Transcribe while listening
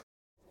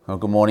Well,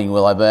 good morning,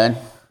 Willowburn.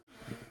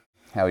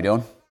 How are we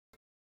doing?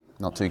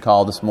 Not too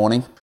cold this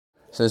morning.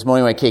 So this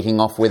morning we're kicking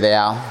off with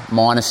our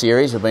minor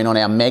series. We've been on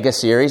our mega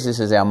series. This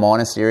is our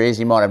minor series.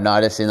 You might have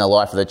noticed in the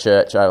life of the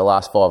church over the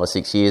last 5 or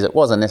 6 years, it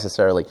wasn't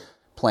necessarily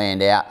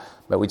planned out,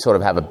 but we'd sort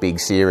of have a big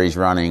series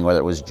running, whether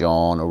it was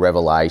John or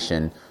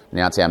Revelation.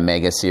 Now it's our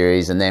mega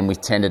series. And then we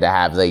tended to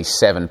have these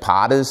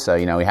 7-parters. So,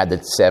 we had the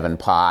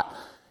 7-part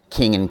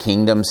King and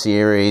Kingdom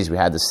series. We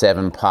had the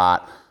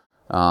 7-part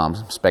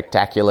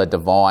Spectacular,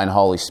 Divine,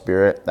 Holy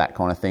Spirit, that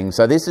kind of thing.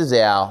 So this is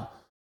our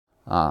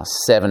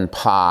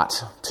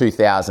 7-part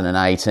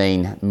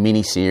 2018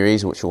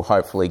 mini-series, which will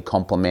hopefully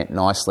complement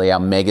nicely our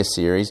mega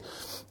series.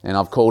 And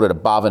I've called it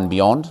Above and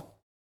Beyond.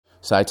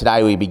 So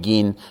today we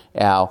begin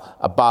our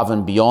Above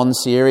and Beyond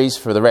series.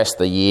 For the rest of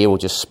the year, we'll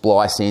just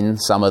splice in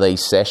some of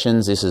these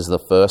sessions. This is the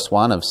first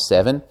one of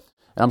 7. And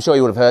I'm sure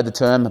you would have heard the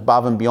term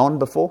above and beyond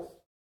before.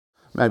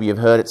 Maybe you've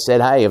heard it said,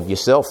 hey, of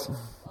yourself,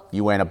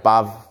 you went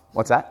above,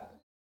 what's that?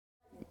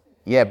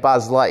 Yeah,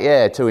 Buzz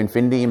Light, to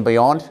infinity and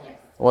beyond.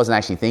 I wasn't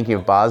actually thinking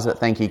of Buzz, but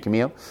thank you,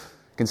 Camille.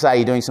 You can say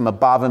you're doing some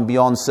above and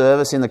beyond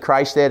service in the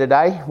creche there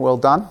today. Well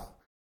done.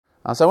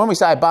 So when we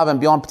say above and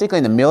beyond,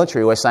 particularly in the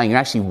military, we're saying you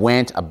actually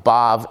went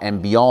above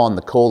and beyond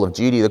the call of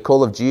duty. The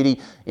call of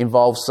duty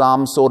involves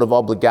some sort of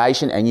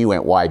obligation and you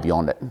went way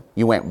beyond it.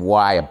 You went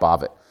way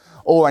above it.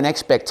 Or an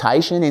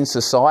expectation in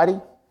society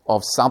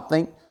of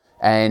something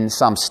and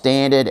some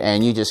standard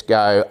and you just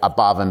go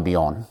above and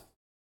beyond.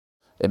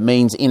 It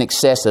means in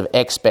excess of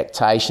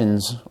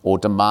expectations or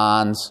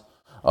demands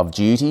of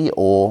duty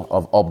or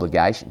of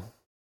obligation.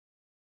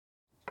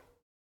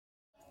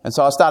 And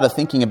so I started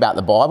thinking about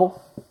the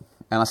Bible,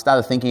 and I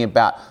started thinking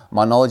about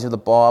my knowledge of the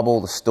Bible,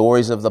 the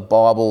stories of the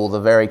Bible,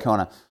 the very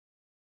kind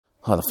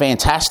of the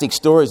fantastic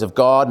stories of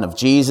God and of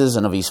Jesus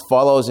and of his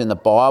followers in the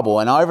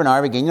Bible. And over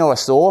again, you know what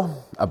I saw?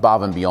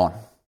 Above and beyond.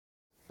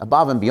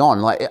 Above and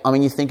beyond.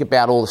 You think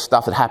about all the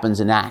stuff that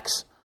happens in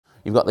Acts.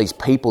 You've got these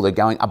people that are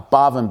going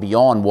above and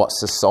beyond what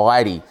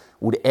society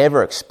would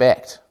ever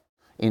expect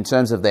in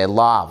terms of their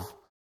love,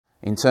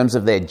 in terms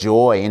of their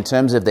joy, in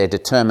terms of their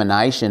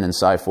determination and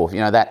so forth.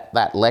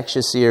 That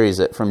lecture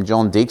series from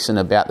John Dixon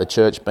about the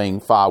church being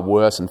far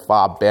worse and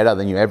far better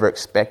than you ever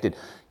expected.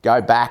 Go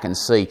back and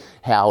see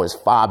how it was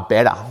far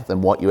better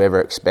than what you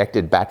ever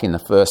expected back in the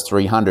first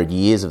 300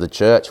 years of the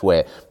church,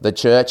 where the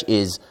church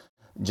is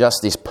just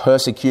this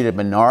persecuted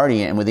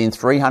minority, and within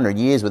 300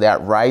 years,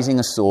 without raising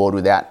a sword,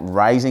 without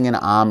raising an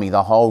army,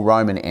 the whole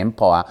Roman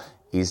Empire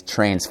is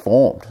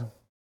transformed.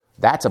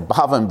 That's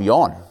above and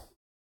beyond.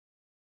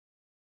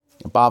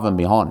 Above and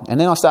beyond. And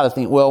then I started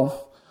thinking,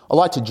 well, I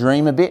like to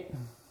dream a bit.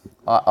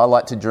 I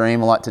like to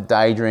dream, I like to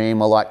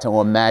daydream, I like to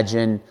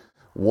imagine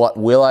what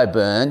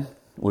Willowburn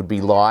would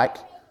be like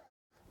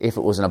if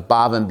it was an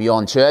above and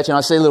beyond church. And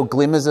I see little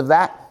glimmers of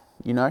that,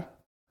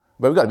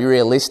 But we've got to be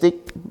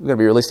realistic.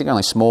 Only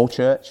a small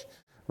church.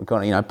 We've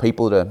got,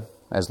 people that are,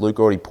 as Luke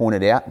already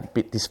pointed out, a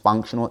bit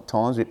dysfunctional at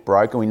times, a bit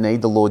broken. We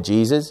need the Lord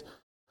Jesus.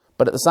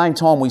 But at the same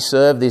time, we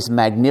serve this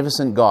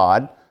magnificent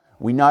God.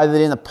 We know that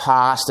in the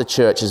past, the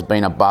church has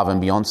been above and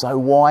beyond. So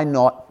why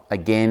not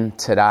again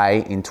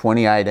today in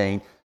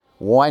 2018?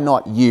 Why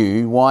not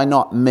you? Why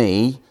not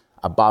me?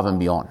 Above and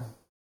beyond.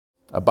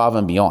 Above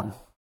and beyond.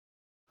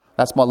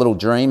 That's my little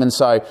dream. And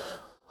so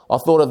I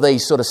thought of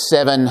these sort of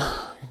 7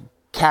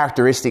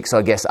 characteristics,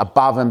 I guess,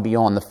 above and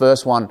beyond. The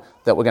first one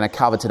that we're going to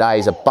cover today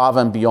is above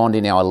and beyond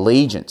in our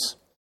allegiance.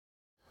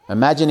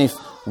 Imagine if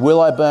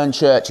Willowburn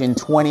Church in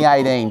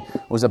 2018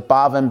 was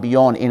above and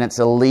beyond in its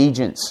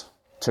allegiance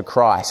to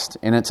Christ,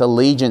 in its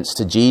allegiance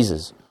to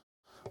Jesus.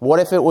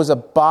 What if it was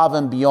above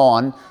and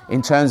beyond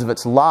in terms of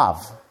its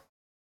love,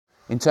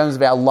 in terms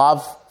of our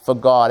love for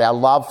God, our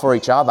love for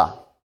each other?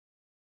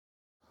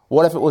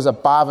 What if it was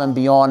above and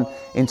beyond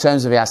in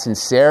terms of our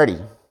sincerity?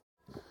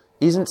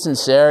 Isn't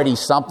sincerity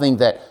something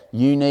that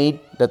you need,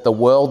 that the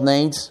world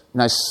needs?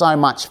 So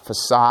much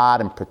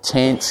facade and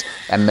pretense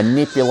and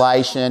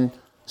manipulation,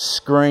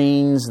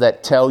 screens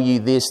that tell you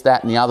this,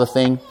 that and the other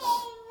thing.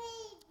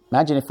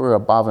 Imagine if we were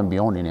above and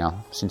beyond in our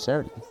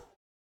sincerity.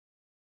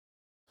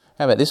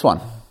 How about this one?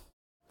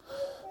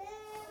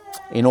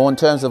 In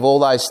terms of all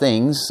those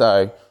things,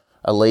 so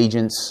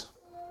allegiance,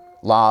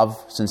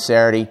 love,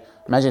 sincerity,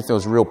 imagine if there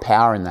was real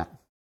power in that.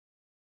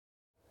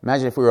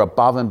 Imagine if we were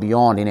above and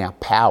beyond in our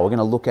power. We're going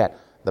to look at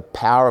the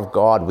power of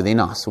God within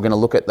us. We're going to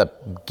look at the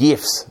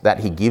gifts that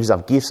he gives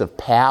us, gifts of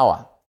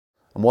power,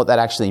 and what that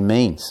actually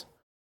means.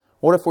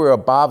 What if we were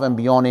above and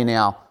beyond in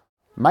our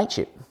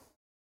mateship?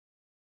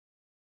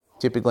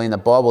 Typically in the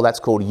Bible, that's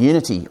called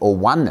unity or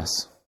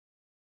oneness.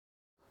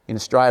 In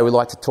Australia, we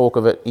like to talk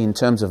of it in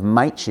terms of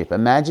mateship.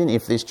 Imagine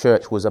if this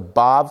church was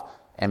above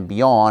and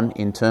beyond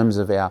in terms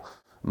of our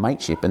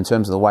mateship, in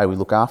terms of the way we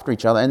look after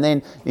each other, and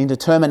then in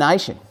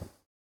determination.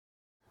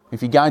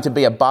 If you're going to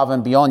be above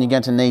and beyond, you're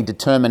going to need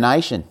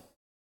determination.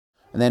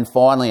 And then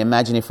finally,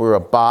 imagine if we were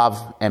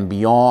above and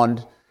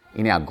beyond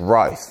in our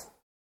growth.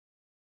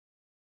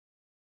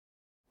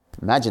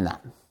 Imagine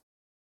that.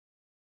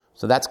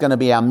 So that's going to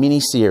be our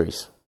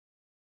mini-series.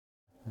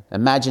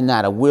 Imagine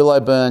that, a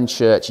Willowburn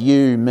church,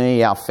 you,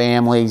 me, our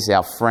families,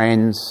 our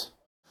friends,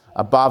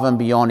 above and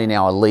beyond in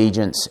our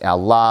allegiance, our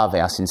love,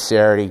 our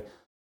sincerity,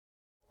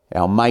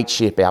 our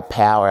mateship, our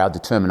power, our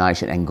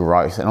determination and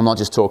growth. And I'm not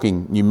just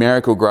talking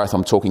numerical growth,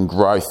 I'm talking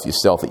growth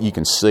yourself that you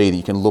can see, that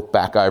you can look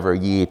back over a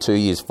year, 2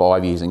 years,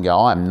 5 years and go,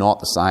 I am not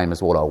the same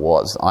as what I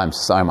was. I'm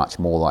so much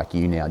more like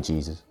you now,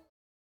 Jesus.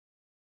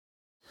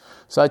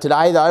 So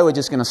today, though, we're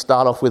just going to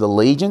start off with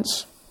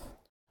allegiance.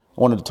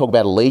 I wanted to talk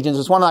about allegiance.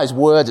 It's one of those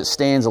words that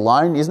stands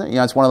alone, isn't it? You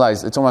know, it's one of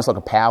those, it's almost like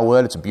a power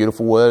word. It's a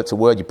beautiful word. It's a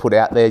word you put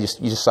out there. You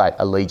just say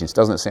allegiance.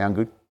 Doesn't it sound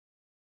good?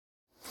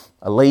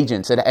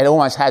 Allegiance. It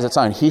almost has its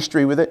own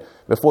history with it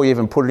before you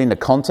even put it into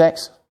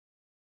context.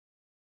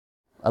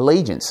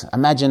 Allegiance.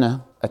 Imagine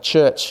a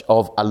church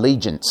of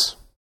allegiance.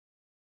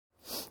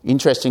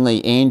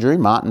 Interestingly, Andrew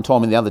Martin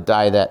told me the other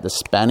day that the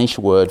Spanish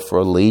word for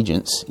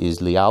allegiance is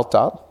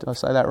lealtad. Did I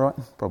say that right?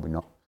 Probably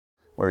not.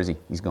 Where is he?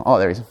 He's gone. Oh,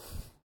 there he is.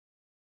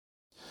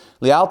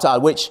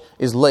 Lealtad, which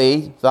is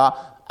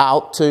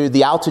out to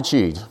the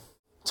altitude,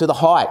 to the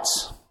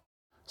heights.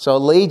 So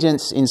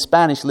allegiance in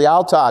Spanish,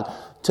 lealtad,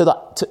 to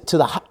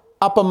the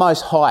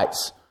uppermost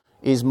heights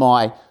is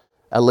my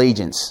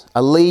allegiance.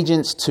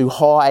 Allegiance to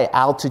high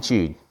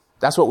altitude.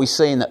 That's what we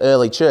see in the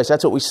early church.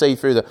 That's what we see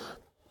through the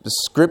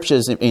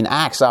scriptures in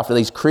Acts after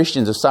these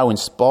Christians are so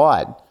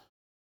inspired.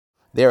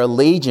 Their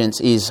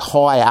allegiance is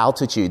high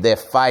altitude. Their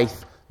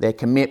faith, their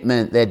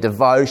commitment, their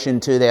devotion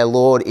to their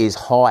Lord is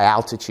high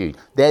altitude.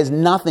 There's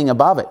nothing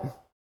above it.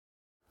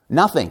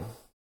 Nothing.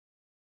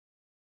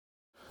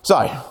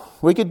 So,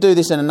 we could do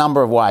this in a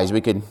number of ways.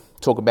 We could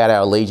talk about our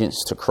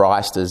allegiance to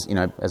Christ as,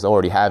 as I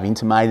already have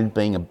intimated,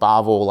 being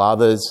above all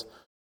others.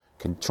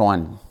 Can try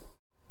and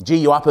G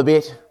you up a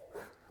bit.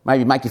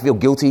 Maybe make you feel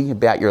guilty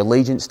about your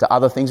allegiance to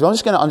other things. But I'm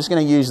just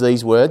going to use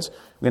these words.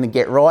 I'm going to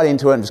get right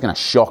into it. I'm just going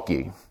to shock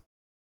you. I'm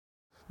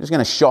just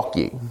going to shock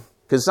you.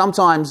 Because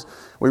sometimes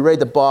we read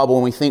the Bible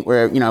and we think we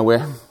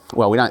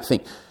don't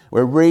think.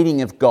 We're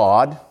reading of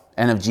God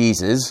and of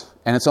Jesus,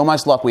 and it's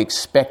almost like we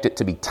expect it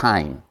to be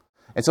tame.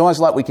 It's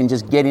almost like we can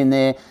just get in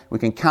there, we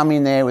can come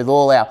in there with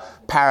all our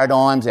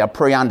paradigms, our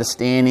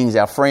pre-understandings,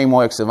 our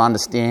frameworks of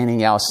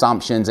understanding, our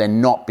assumptions,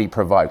 and not be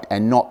provoked,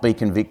 and not be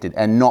convicted,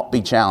 and not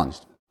be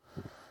challenged.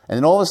 And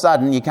then all of a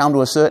sudden you come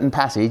to a certain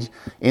passage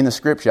in the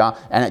scripture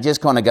and it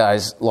just kind of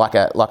goes like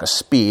a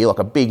spear, like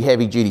a big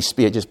heavy duty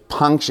spear. It just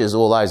punctures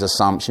all those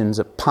assumptions.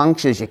 It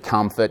punctures your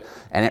comfort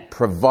and it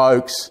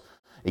provokes.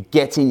 It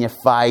gets in your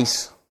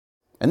face.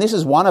 And this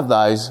is one of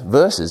those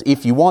verses.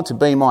 If you want to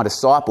be my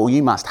disciple,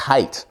 you must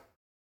hate.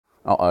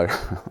 Uh-oh.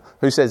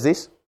 Who says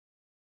this?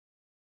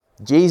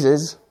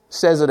 Jesus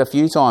says it a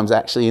few times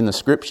actually in the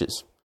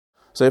scriptures.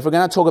 So if we're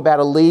going to talk about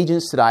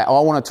allegiance today, I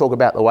want to talk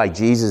about the way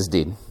Jesus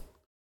did.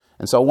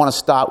 And so I want to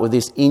start with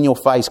this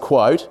in-your-face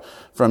quote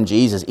from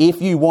Jesus.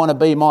 If you want to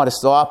be my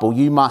disciple,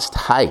 you must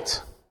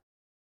hate.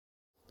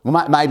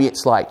 Well, maybe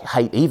it's like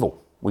hate evil.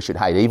 We should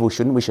hate evil,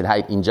 shouldn't we? We should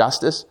hate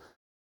injustice.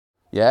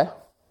 Yeah?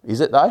 Is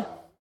it though?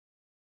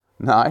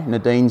 No.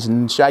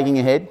 Nadine's shaking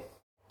her head.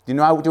 Do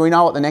we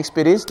know what the next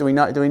bit is? Do we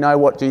know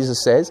what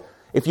Jesus says?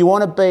 If you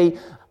want to be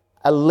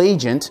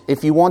allegiant,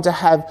 if you want to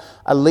have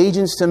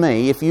allegiance to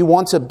me, if you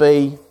want to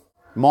be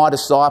my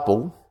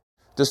disciple,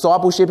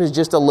 discipleship is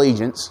just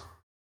allegiance.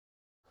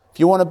 If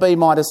you want to be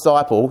my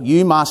disciple,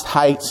 you must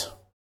hate.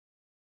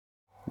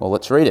 Well,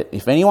 let's read it.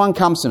 If anyone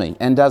comes to me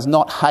and does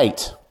not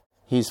hate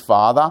his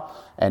father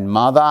and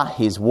mother,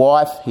 his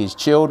wife, his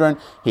children,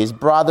 his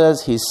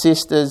brothers, his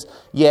sisters,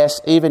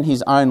 yes, even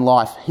his own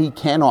life, he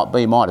cannot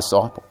be my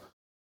disciple.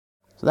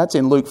 So that's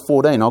in Luke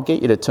 14. I'll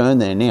get you to turn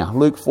there now.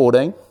 Luke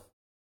 14,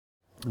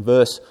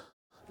 verse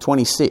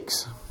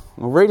 26.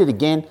 I'll read it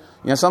again.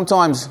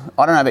 Sometimes,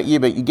 I don't know about you,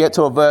 but you get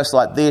to a verse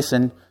like this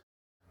and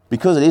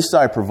because it is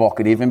so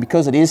provocative and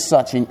because it is so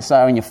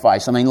in your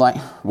face. I mean, like,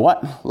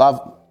 what?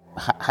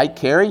 Hate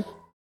Carrie?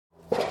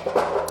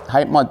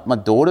 Hate my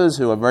daughters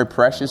who are very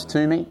precious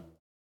to me?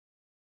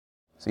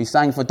 So he's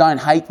saying, if I don't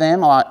hate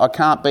them, I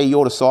can't be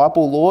your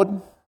disciple, Lord?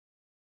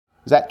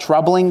 Is that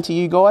troubling to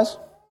you guys?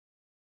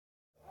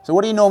 So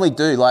what do you normally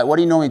do? What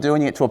do you normally do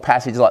when you get to a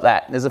passage like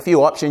that? There's a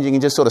few options. You can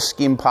just sort of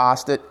skim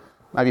past it,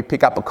 maybe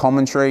pick up a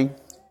commentary.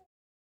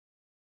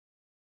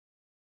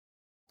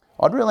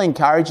 I'd really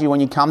encourage you when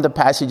you come to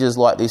passages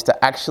like this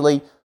to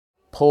actually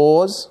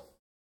pause,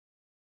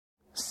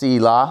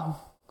 Selah,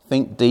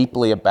 think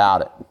deeply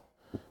about it.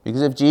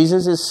 Because if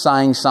Jesus is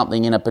saying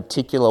something in a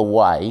particular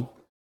way,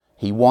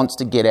 he wants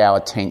to get our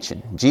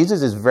attention.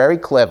 Jesus is very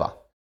clever.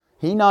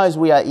 He knows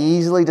we are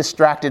easily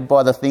distracted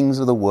by the things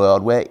of the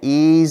world. We're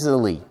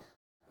easily,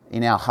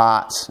 in our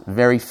hearts,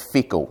 very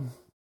fickle.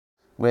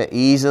 We're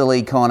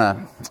easily kind of,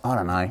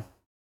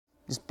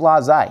 just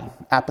blasé,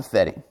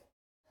 apathetic.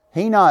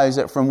 He knows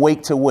that from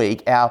week to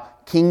week, our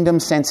kingdom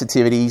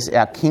sensitivities,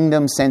 our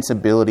kingdom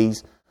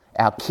sensibilities,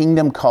 our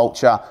kingdom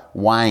culture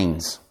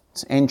wanes.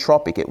 It's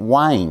entropic, it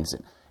wanes,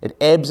 it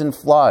ebbs and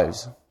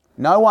flows.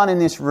 No one in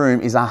this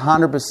room is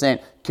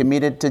 100%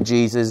 committed to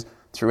Jesus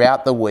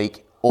throughout the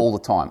week all the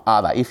time,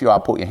 are they? If you are,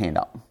 put your hand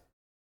up.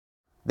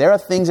 There are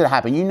things that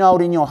happen. You know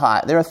it in your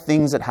heart. There are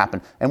things that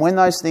happen. And when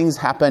those things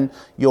happen,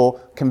 your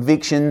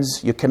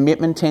convictions, your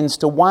commitment tends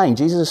to wane.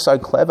 Jesus is so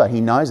clever.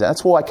 He knows that.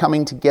 That's why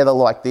coming together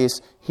like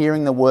this,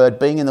 hearing the word,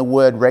 being in the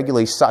word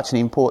regularly is such an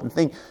important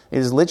thing. It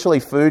is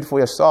literally food for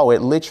your soul.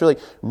 It literally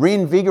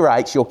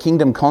reinvigorates your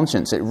kingdom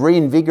conscience. It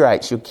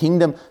reinvigorates your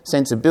kingdom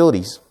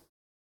sensibilities.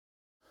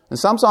 And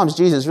sometimes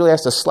Jesus really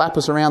has to slap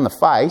us around the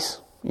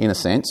face, in a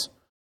sense.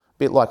 A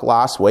bit like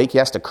last week. He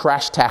has to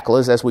crash tackle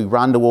us as we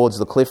run towards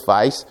the cliff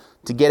face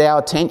to get our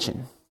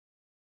attention.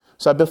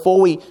 So before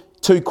we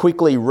too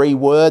quickly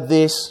reword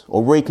this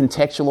or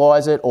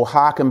recontextualise it or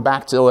harken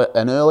back to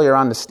an earlier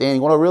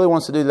understanding, what I really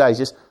want us to do today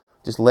is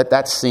just let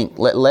that sink.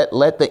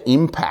 Let the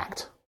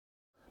impact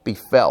be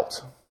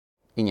felt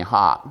in your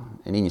heart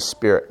and in your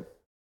spirit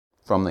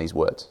from these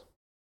words.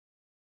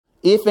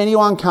 If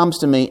anyone comes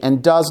to me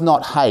and does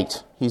not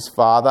hate his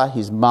father,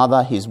 his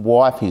mother, his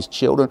wife, his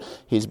children,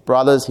 his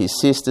brothers, his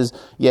sisters,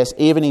 yes,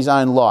 even his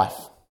own life,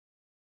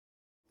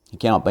 he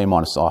cannot be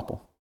my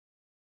disciple.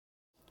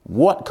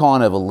 What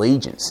kind of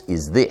allegiance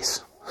is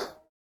this?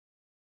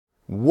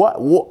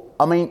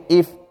 I mean,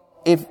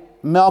 if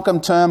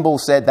Malcolm Turnbull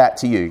said that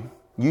to you,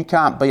 you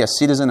can't be a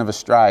citizen of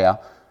Australia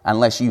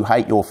unless you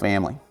hate your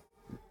family.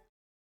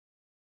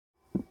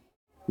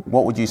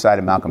 What would you say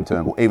to Malcolm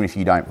Turnbull, even if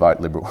you don't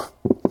vote Liberal,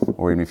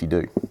 or even if you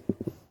do?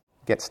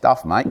 Get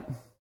stuffed, mate.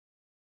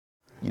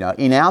 You know,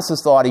 in our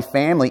society,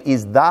 family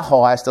is the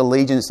highest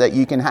allegiance that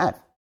you can have.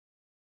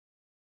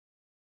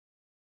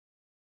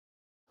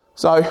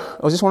 So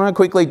I just want to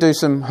quickly do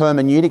some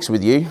hermeneutics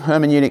with you.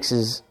 Hermeneutics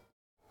is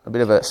a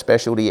bit of a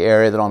specialty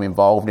area that I'm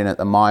involved in at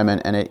the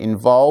moment, and it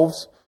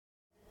involves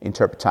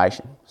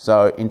interpretation.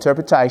 So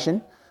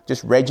interpretation,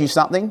 just read you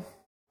something,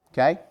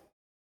 okay?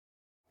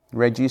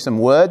 Read you some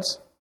words.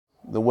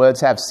 The words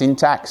have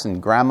syntax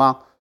and grammar.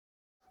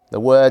 The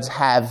words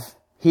have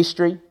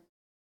history.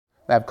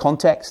 They have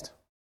context.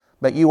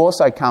 But you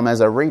also come as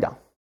a reader.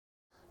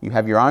 You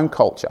have your own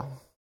culture,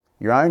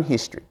 your own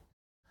history.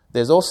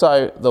 There's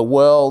also the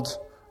world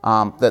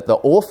that the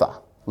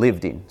author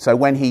lived in. So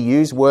when he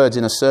used words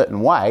in a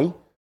certain way,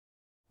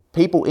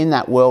 people in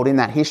that world, in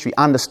that history,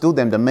 understood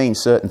them to mean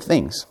certain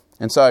things.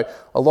 And so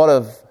a lot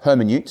of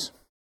hermeneutics,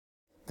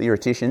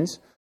 theoreticians,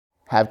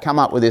 have come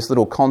up with this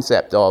little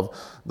concept of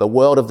the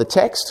world of the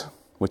text,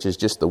 which is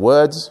just the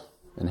words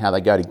and how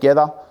they go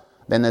together.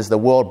 Then there's the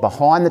world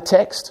behind the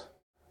text,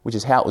 which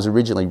is how it was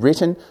originally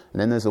written.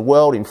 And then there's the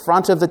world in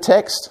front of the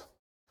text,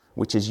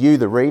 which is you,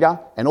 the reader.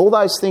 And all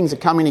those things are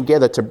coming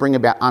together to bring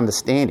about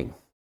understanding,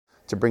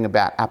 to bring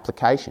about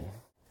application.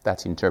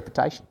 That's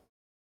interpretation.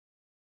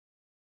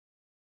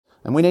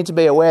 And we need to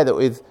be aware that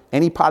with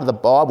any part of the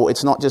Bible,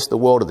 it's not just the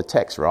world of the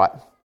text, right?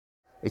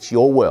 It's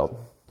your world.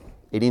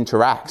 It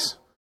interacts.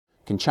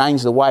 It can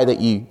change the way that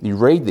you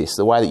read this,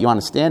 the way that you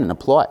understand and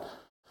apply it.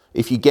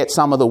 If you get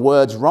some of the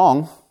words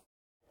wrong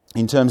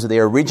in terms of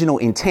their original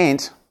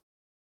intent,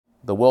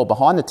 the world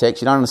behind the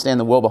text, you don't understand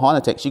the world behind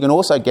the text, you can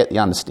also get the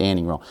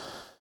understanding wrong.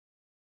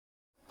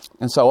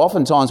 And so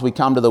oftentimes we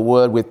come to the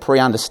word with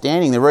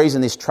pre-understanding. The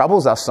reason this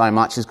troubles us so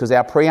much is because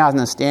our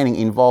pre-understanding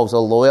involves a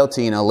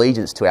loyalty and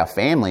allegiance to our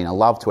family and a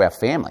love to our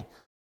family.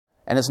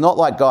 And it's not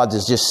like God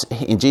has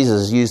Jesus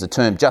has used the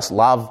term, just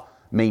love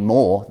me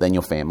more than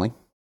your family.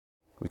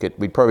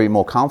 We'd probably be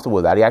more comfortable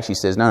with that. He actually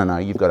says, no,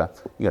 you've got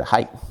to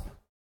hate.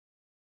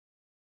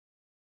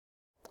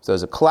 So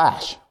there's a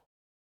clash.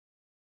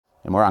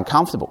 And we're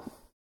uncomfortable.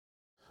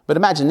 But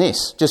imagine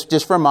this,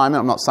 just for a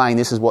moment. I'm not saying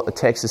this is what the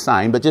text is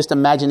saying, but just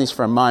imagine this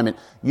for a moment.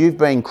 You've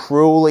been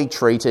cruelly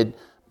treated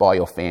by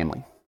your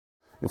family.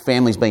 Your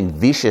family's been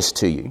vicious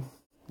to you.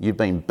 You've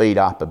been beat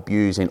up,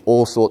 abused in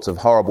all sorts of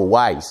horrible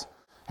ways.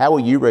 How will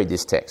you read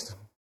this text?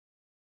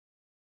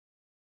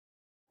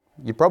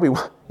 You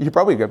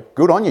probably go,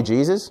 good on you,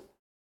 Jesus.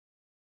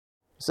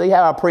 See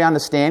how our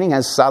pre-understanding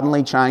has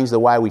suddenly changed the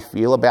way we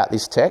feel about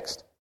this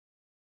text?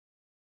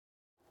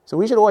 So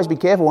we should always be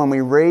careful when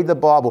we read the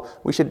Bible.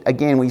 We so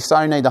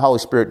need the Holy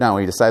Spirit, don't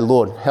we, to say,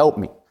 Lord, help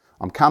me.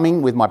 I'm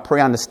coming with my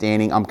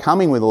pre-understanding. I'm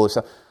coming with all this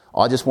stuff.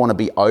 I just want to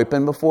be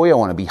open before you. I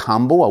want to be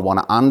humble. I want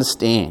to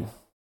understand.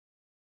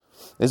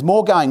 There's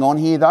more going on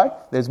here, though.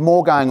 There's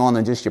more going on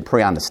than just your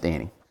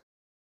pre-understanding.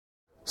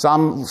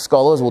 Some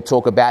scholars will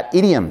talk about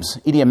idioms,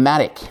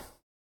 idiomatic.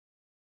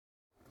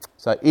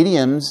 So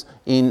idioms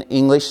in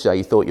English, so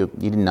you thought you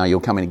didn't know you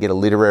were coming to get a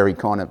literary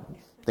kind of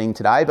thing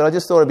today, but I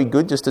just thought it'd be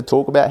good just to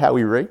talk about how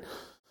we read.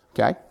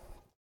 Okay?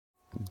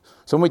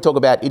 So when we talk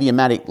about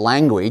idiomatic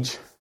language,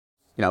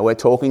 we're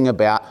talking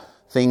about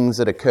things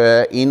that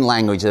occur in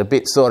language that are a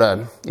bit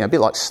a bit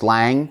like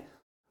slang,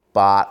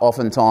 but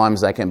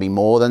oftentimes they can be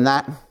more than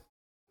that.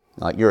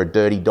 Like you're a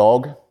dirty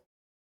dog.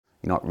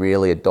 You're not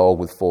really a dog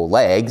with 4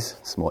 legs.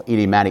 It's more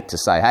idiomatic to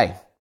say, hey,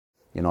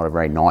 you're not a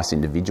very nice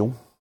individual.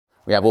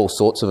 We have all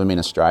sorts of them in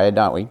Australia,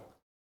 don't we?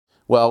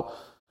 Well,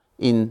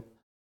 in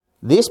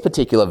this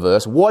particular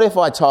verse, what if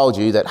I told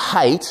you that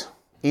hate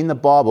in the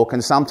Bible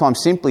can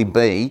sometimes simply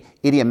be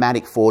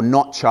idiomatic for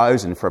not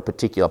chosen for a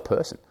particular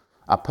person,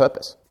 a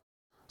purpose?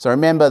 So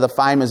remember the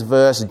famous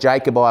verse,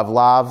 Jacob I've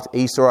loved,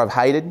 Esau I've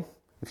hated?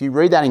 If you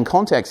read that in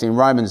context in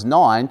Romans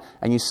 9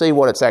 and you see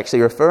what it's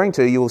actually referring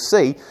to, you will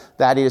see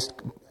that it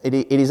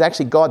is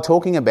actually God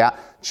talking about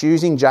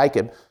choosing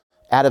Jacob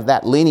out of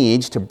that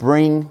lineage to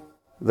bring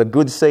the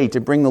good seed, to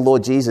bring the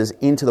Lord Jesus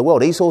into the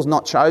world. Esau's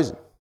not chosen.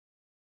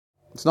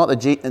 It's not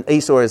that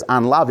Esau is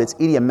unloved, it's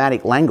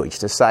idiomatic language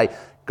to say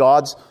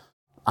God's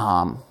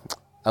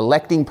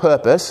electing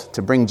purpose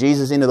to bring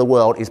Jesus into the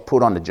world is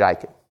put onto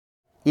Jacob.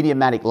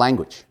 Idiomatic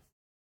language.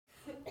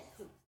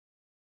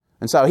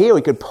 And so here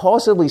we could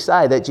possibly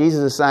say that Jesus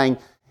is saying,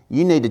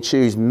 you need to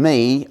choose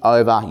me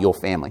over your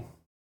family.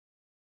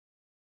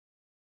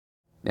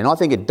 And I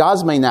think it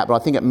does mean that, but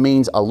I think it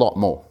means a lot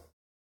more.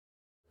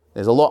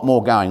 There's a lot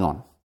more going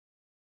on.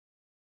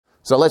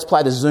 So let's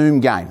play the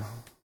Zoom game.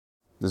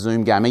 The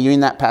Zoom game. Are you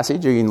in that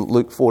passage? Are you in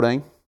Luke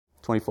 14,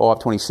 25,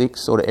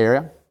 26 sort of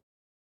area?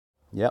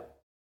 Yep.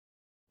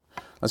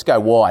 Let's go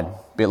wide. A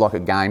bit like a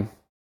game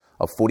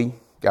of footy.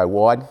 Go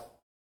wide.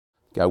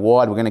 Go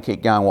wide. We're going to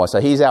keep going wide. So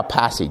here's our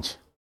passage.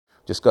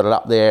 Just got it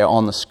up there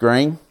on the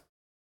screen.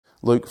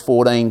 Luke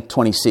 14,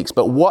 26.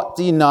 But what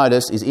do you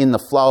notice is in the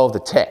flow of the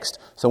text?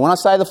 So when I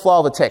say the flow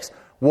of the text,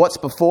 what's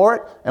before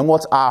it and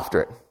what's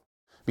after it?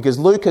 Because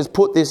Luke has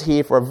put this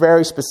here for a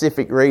very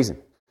specific reason.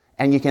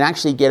 And you can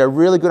actually get a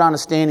really good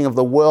understanding of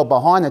the world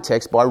behind the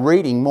text by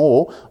reading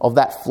more of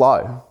that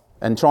flow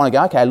and trying to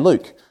go, okay,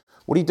 Luke,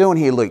 what are you doing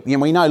here, Luke? You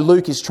know, we know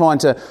Luke is trying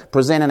to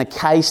present a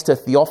case to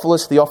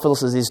Theophilus.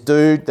 Theophilus is this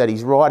dude that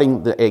he's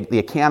writing the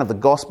account of the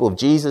gospel of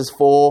Jesus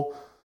for.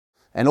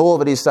 And all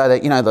of it is so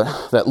that,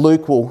 that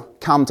Luke will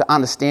come to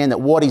understand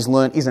that what he's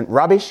learned isn't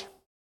rubbish.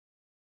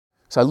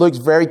 So Luke's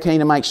very keen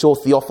to make sure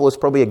Theophilus,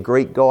 probably a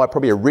Greek guy,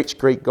 probably a rich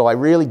Greek guy,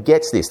 really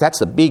gets this. That's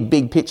the big,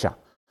 big picture.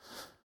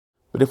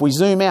 But if we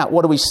zoom out,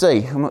 what do we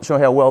see? I'm not sure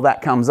how well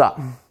that comes up.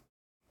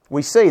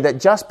 We see that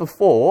just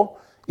before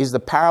is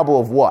the parable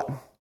of what?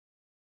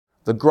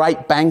 The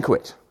great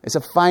banquet. It's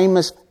a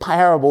famous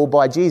parable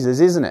by Jesus,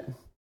 isn't it?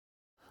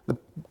 The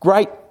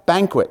great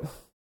banquet.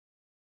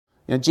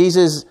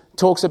 Jesus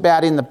talks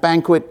about in the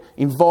banquet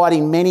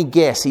inviting many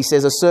guests. He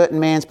says a certain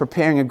man's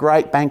preparing a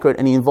great banquet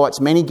and he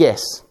invites many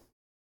guests.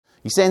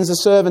 He sends the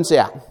servants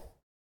out.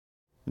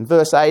 In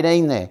verse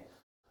 18 there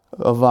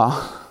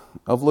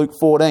of Luke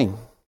 14.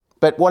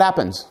 But what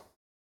happens?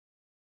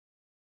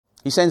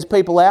 He sends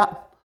people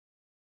out.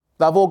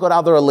 They've all got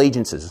other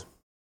allegiances.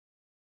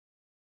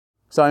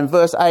 So in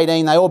verse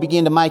 18, they all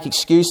begin to make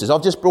excuses.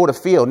 I've just brought a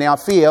field. Now, a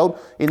field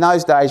in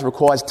those days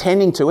requires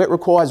tending to it,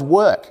 requires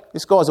work.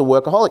 This guy's a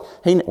workaholic.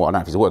 I don't know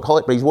if he's a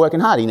workaholic, but he's working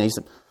hard.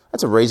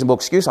 That's a reasonable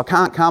excuse. I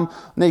can't come.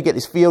 I need to get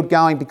this field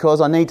going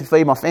because I need to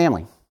feed my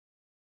family.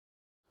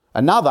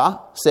 Another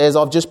says,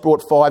 I've just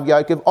brought 5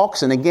 yoke of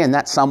oxen. Again,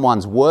 that's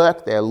someone's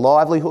work, their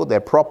livelihood, their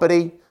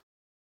property.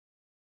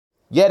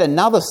 Yet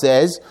another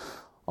says,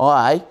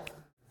 I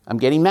am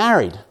getting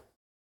married.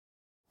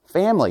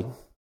 Family.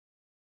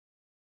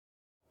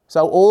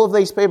 So all of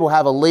these people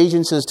have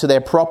allegiances to their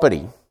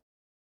property,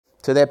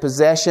 to their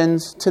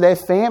possessions, to their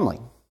family.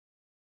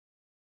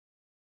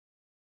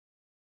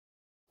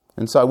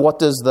 And so what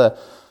does the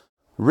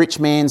rich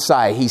man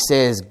say? He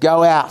says,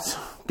 go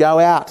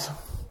out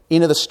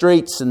into the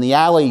streets and the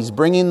alleys,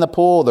 bring in the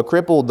poor, the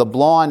crippled, the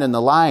blind and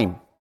the lame.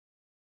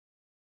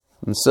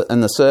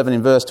 And the servant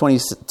in verse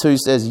 22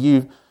 says,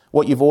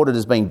 what you've ordered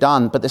has been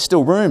done, but there's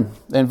still room.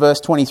 Then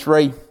verse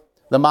 23,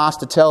 the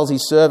master tells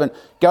his servant,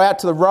 go out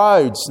to the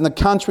roads and the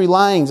country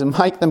lanes and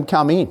make them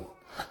come in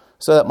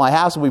so that my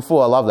house will be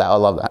full. I love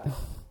that.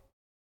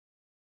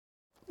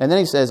 And then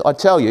he says, I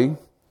tell you,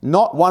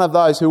 not one of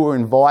those who were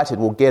invited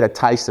will get a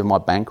taste of my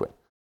banquet.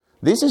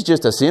 This is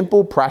just a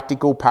simple,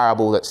 practical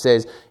parable that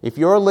says, if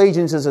your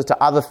allegiances are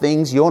to other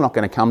things, you're not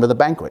going to come to the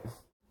banquet.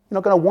 You're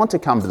not going to want to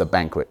come to the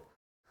banquet.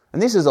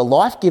 And this is a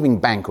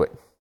life-giving banquet.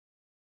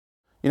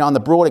 In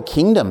the broader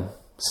kingdom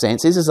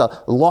sense, this is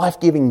a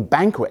life-giving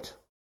banquet.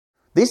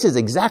 This is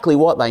exactly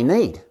what they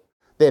need.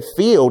 Their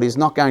field is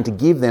not going to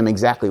give them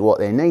exactly what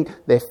they need.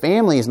 Their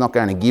family is not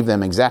going to give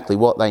them exactly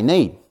what they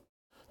need.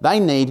 They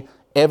need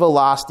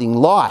everlasting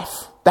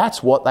life.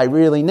 That's what they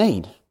really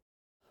need.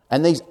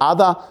 And these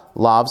other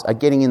loves are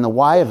getting in the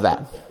way of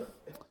that.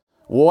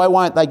 Why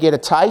won't they get a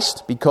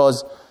taste?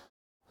 Because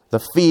the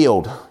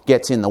field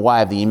gets in the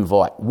way of the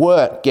invite.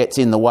 Work gets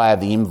in the way of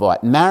the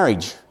invite.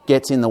 Marriage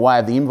gets in the way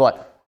of the invite.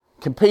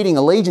 Competing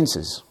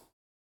allegiances.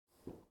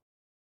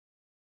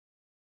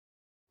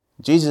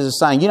 Jesus is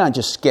saying you don't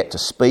just get to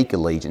speak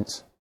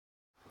allegiance.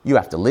 You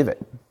have to live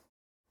it.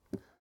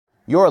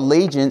 Your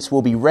allegiance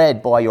will be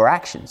read by your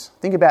actions.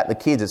 Think about the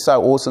kids. It's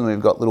so awesome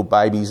we've got little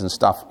babies and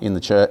stuff in the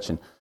church and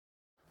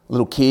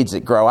little kids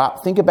that grow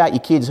up. Think about your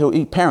kids,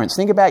 parents,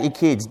 think about your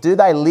kids. Do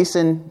they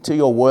listen to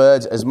your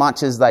words as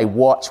much as they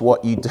watch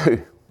what you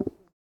do?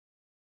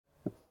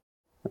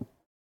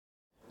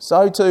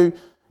 So too,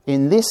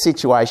 in this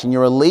situation,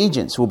 your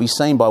allegiance will be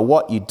seen by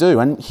what you do.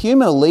 And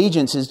human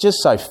allegiance is just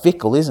so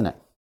fickle, isn't it?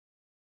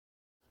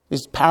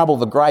 This parable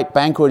of the great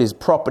banquet is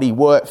property,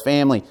 work,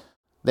 family.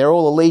 They're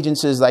all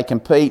allegiances. They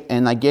compete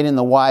and they get in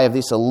the way of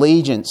this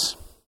allegiance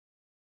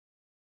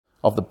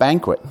of the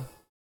banquet.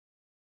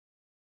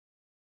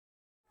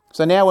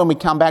 So now when we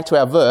come back to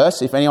our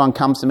verse, if anyone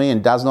comes to me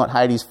and does not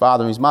hate his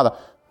father and his mother,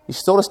 you're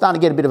sort of starting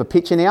to get a bit of a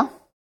picture now.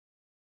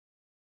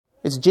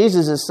 It's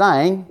Jesus is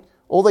saying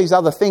all these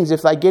other things,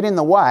 if they get in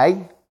the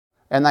way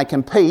and they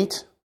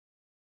compete,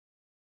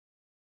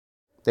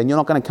 then you're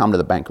not going to come to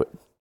the banquet.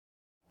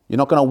 You're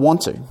not going to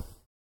want to.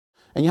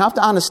 And you have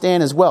to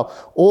understand as well,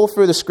 all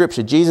through the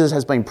scripture, Jesus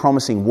has been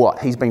promising what?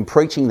 He's been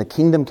preaching the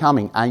kingdom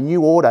coming. A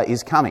new order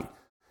is coming.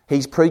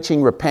 He's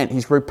preaching repent.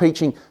 He's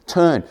preaching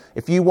turn.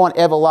 If you want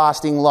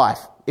everlasting life,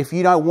 if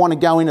you don't want to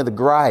go into the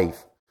grave,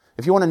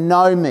 if you want to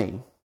know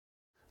me,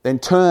 then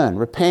turn,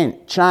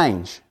 repent,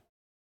 change.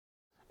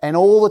 And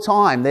all the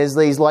time there's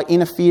these like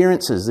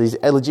interferences, these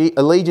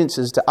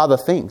allegiances to other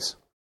things.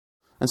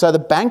 And so the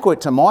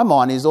banquet, to my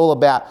mind, is all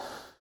about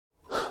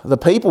the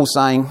people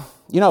saying,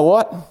 you know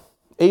what?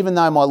 Even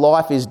though my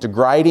life is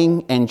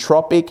degrading,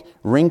 entropic,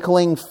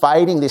 wrinkling,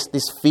 fading, this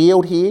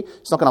field here,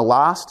 it's not going to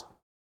last.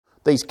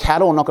 These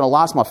cattle are not going to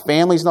last. My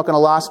family's not going to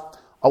last.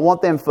 I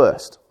want them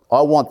first.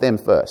 I want them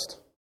first.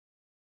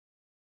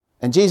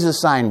 And Jesus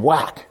is saying,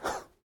 whack.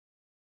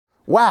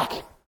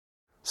 Whack.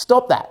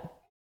 Stop that.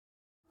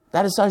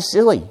 That is so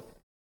silly.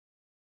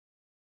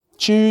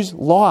 Choose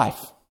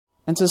life.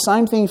 And it's the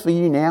same thing for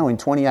you now in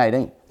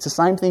 2018. It's the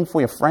same thing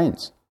for your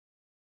friends.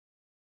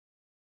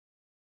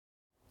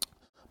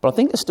 But I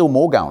think there's still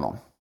more going on.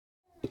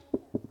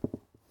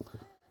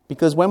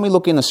 Because when we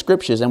look in the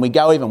scriptures and we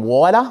go even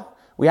wider,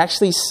 we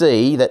actually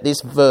see that this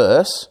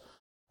verse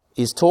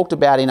is talked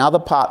about in other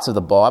parts of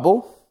the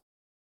Bible.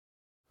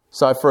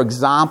 So, for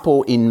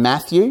example, in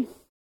Matthew,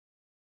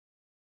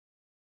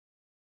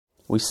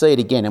 we see it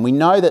again. And we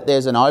know that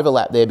there's an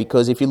overlap there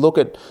because if you look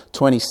at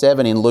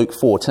 27 in Luke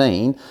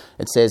 14,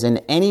 it says,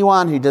 and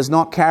anyone who does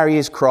not carry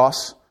his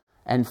cross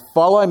and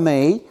follow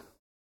me,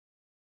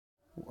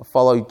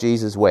 follow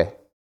Jesus where?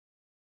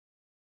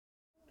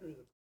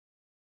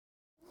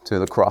 To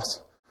the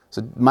cross.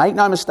 So make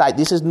no mistake,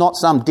 this is not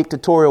some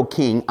dictatorial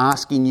king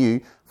asking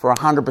you for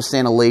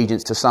 100%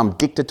 allegiance to some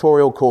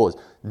dictatorial cause.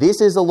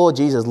 This is the Lord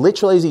Jesus.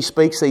 Literally, as he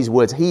speaks these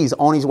words, he is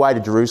on his way to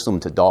Jerusalem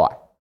to die.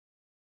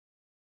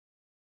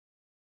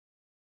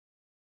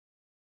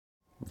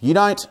 If you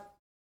don't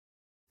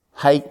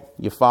hate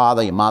your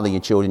father, your mother, your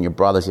children, your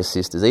brothers, your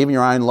sisters, even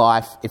your own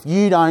life, if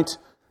you don't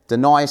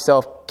deny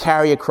yourself,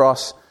 carry a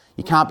cross,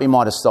 you can't be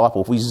my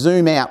disciple. If we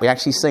zoom out, we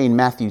actually see in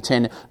Matthew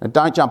 10, and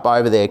don't jump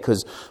over there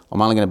because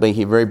I'm only going to be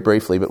here very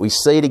briefly, but we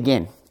see it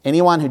again.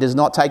 Anyone who does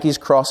not take his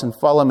cross and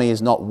follow me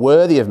is not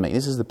worthy of me.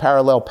 This is the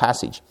parallel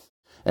passage.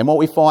 And what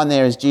we find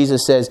there is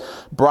Jesus says,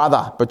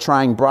 brother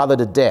betraying brother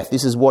to death.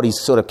 This is what he's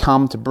sort of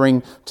come to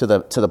bring to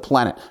the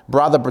planet.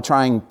 Brother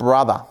betraying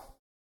brother.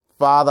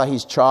 Father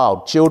his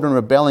child. Children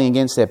rebelling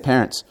against their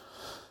parents.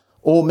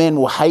 All men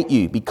will hate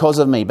you because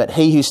of me, but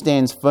he who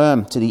stands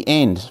firm to the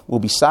end will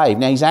be saved.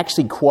 Now he's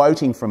actually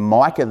quoting from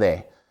Micah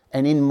there.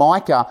 And in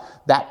Micah,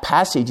 that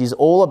passage is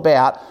all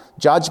about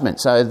judgment.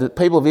 So the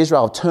people of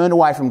Israel have turned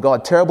away from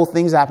God. Terrible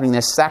things are happening.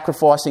 They're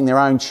sacrificing their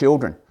own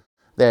children.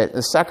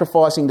 They're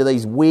sacrificing to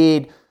these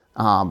weird,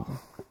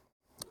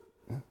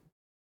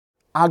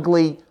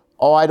 ugly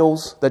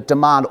idols that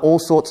demand all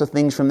sorts of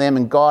things from them.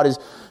 And God is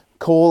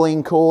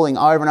calling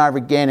over and over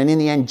again. And in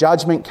the end,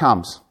 judgment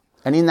comes.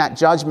 And in that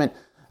judgment,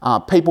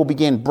 people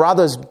begin,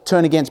 brothers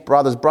turn against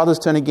brothers, brothers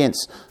turn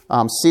against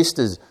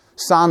sisters,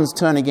 sons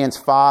turn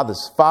against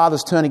fathers,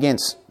 fathers turn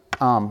against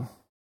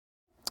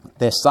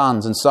their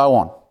sons, and so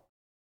on.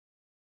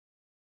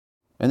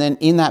 And then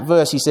in that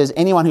verse he says,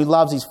 anyone who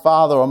loves his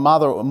father or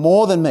mother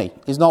more than me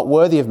is not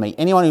worthy of me.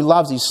 Anyone who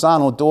loves his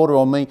son or daughter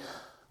or me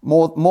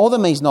more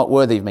than me is not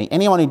worthy of me.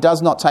 Anyone who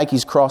does not take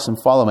his cross and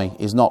follow me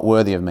is not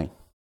worthy of me.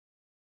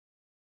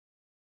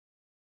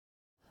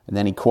 And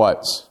then he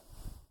quotes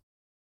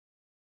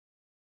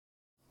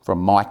from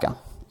Micah.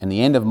 And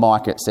the end of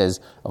Micah, it says,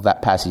 of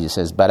that passage, it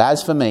says, but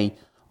as for me,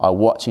 I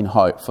watch in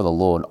hope for the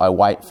Lord. I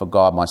wait for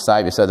God, my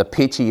Saviour. So the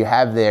picture you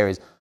have there is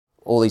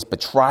all this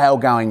betrayal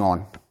going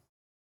on.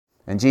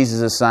 And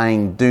Jesus is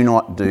saying, do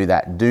not do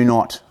that. Do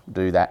not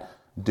do that.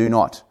 Do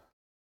not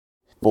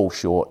fall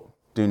short.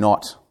 Do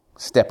not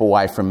step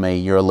away from me.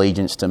 Your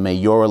allegiance to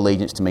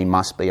me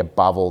must be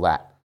above all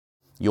that.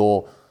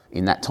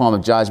 In that time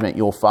of judgment,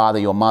 your father,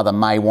 your mother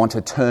may want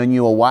to turn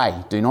you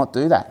away. Do not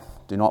do that.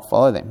 Do not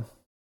follow them.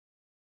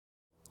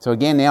 So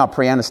again, now a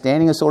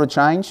pre-understanding has sort of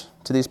changed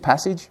to this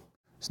passage.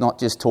 It's not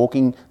just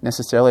talking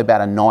necessarily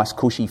about a nice,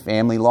 cushy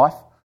family life.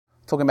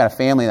 It's talking about a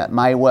family that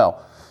may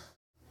well,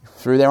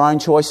 through their own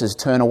choices,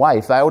 turn away.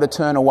 If they were to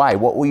turn away,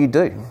 what will you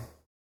do?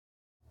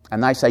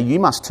 And they say, you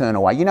must turn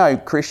away. You know,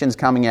 Christians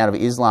coming out of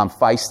Islam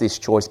face this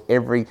choice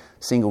every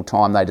single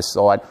time they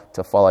decide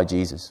to follow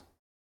Jesus.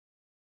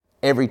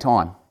 Every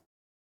time.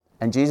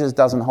 And Jesus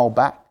doesn't hold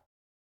back.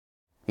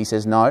 He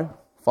says, no,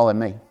 follow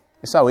me.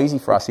 It's so easy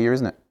for us here,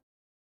 isn't it?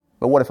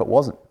 But what if it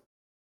wasn't?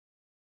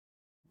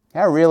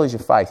 How real is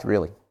your faith,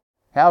 really?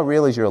 How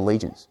real is your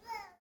allegiance?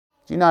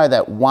 Do you know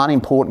that one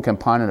important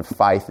component of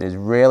faith that is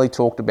rarely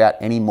talked about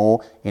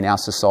anymore in our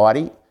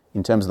society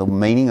in terms of the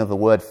meaning of the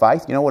word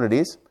faith? You know what it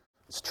is?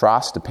 It's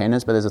trust,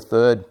 dependence, but there's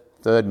a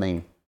third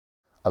meaning.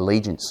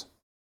 Allegiance.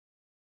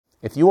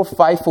 If you were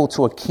faithful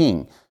to a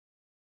king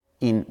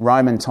in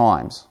Roman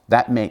times,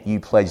 that meant you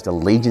pledged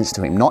allegiance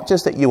to him. Not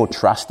just that you were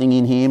trusting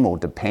in him or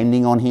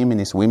depending on him in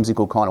this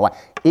whimsical kind of way.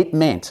 It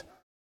meant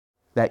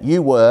that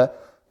you were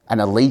an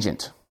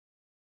allegiant.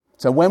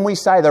 So when we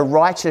say the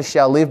righteous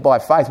shall live by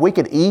faith, we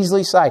could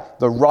easily say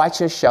the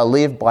righteous shall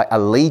live by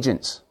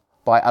allegiance.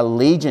 By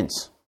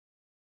allegiance.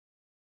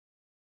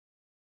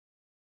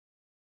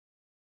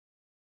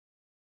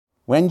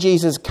 When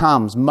Jesus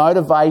comes,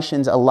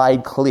 motivations are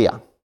laid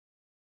clear.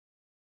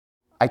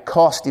 A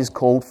cost is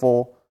called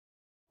for.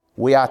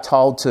 We are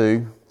told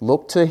to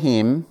look to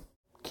him,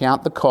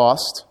 count the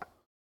cost,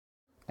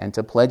 and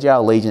to pledge our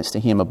allegiance to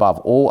him above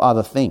all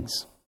other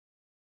things.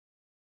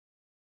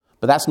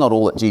 But that's not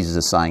all that Jesus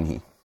is saying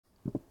here,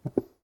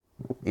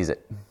 is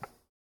it?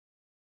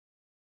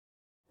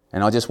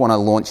 And I just want to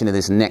launch into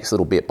this next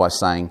little bit by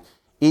saying,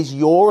 is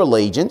your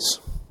allegiance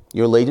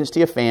to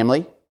your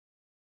family,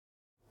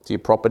 to your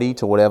property,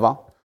 to whatever,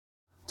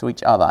 to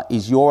each other,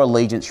 is your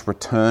allegiance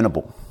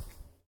returnable?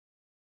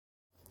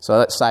 So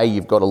let's say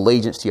you've got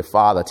allegiance to your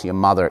father, to your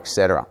mother,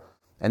 etc.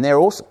 And they're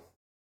awesome.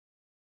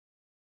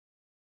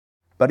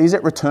 But is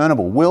it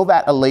returnable? Will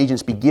that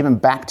allegiance be given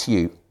back to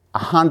you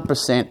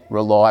 100%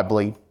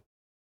 reliably?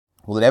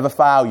 Will it ever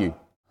fail you?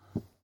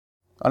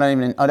 I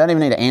don't even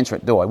need to answer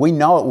it, do I? We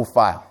know it will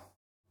fail.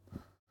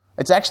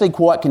 It's actually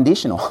quite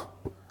conditional.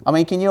 I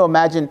mean, can you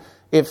imagine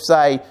if,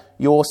 say,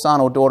 your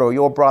son or daughter or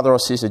your brother or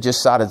sister just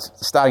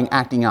starting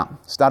acting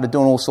up, started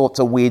doing all sorts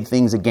of weird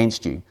things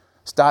against you,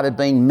 started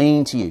being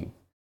mean to you,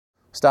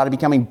 started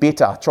becoming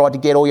bitter, tried to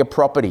get all your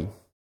property,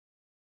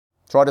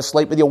 tried to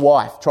sleep with your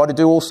wife, tried to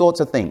do all sorts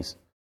of things.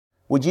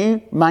 Would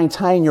you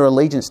maintain your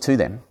allegiance to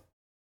them?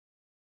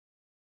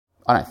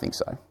 I don't think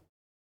so.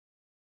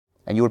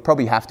 And you would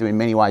probably have to, in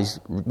many ways,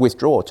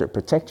 withdraw to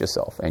protect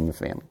yourself and your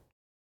family.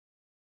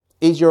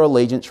 Is your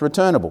allegiance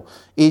returnable?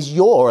 Is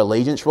your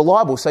allegiance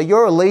reliable? So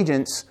your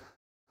allegiance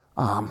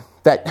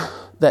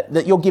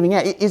that you're giving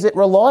out, is it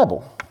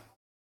reliable?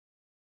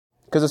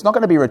 Because it's not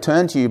going to be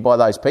returned to you by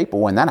those people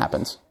when that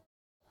happens.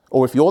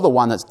 Or if you're the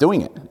one that's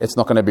doing it, it's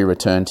not going to be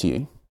returned to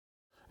you.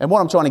 And what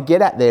I'm trying to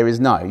get at there is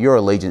no, your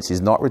allegiance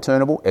is not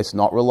returnable. It's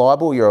not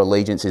reliable. Your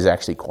allegiance is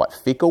actually quite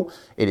fickle.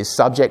 It is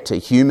subject to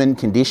human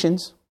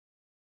conditions.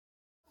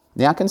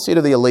 Now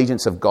consider the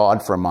allegiance of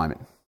God for a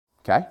moment,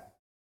 okay?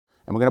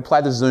 And we're going to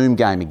play the zoom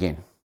game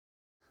again.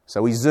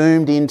 So we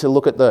zoomed out to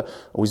look at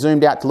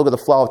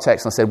the flow of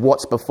text, and I said,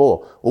 what's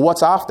before? Well,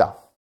 what's after?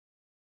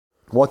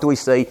 What do we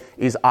see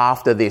is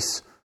after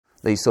these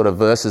sort of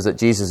verses that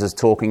Jesus is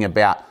talking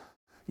about,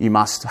 you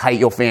must hate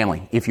your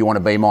family if you want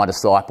to be my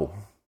disciple.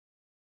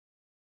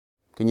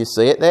 Can you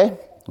see it there?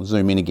 We'll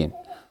zoom in again.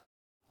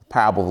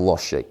 Parable of the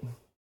lost sheep.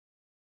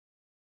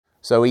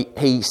 So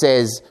he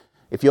says,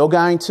 if you're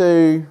going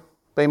to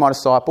be my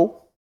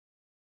disciple,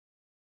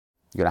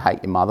 you've got to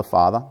hate your mother,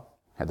 father,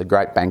 had the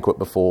great banquet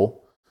before.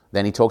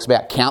 Then he talks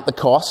about count the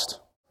cost,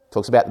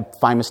 talks about the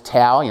famous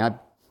tower,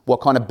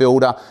 what kind of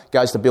builder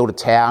goes to build a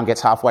tower and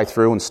gets halfway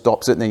through and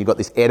stops it, and then you've got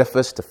this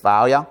edifice to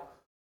failure.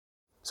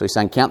 So he's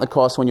saying count the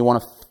cost when you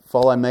want to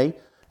follow me.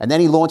 And then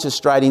he launches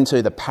straight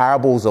into the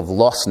parables of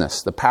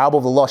lostness, the parable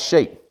of the lost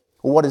sheep.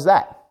 Well, what is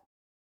that?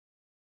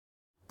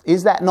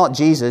 Is that not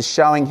Jesus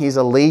showing his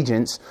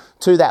allegiance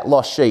to that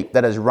lost sheep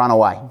that has run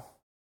away?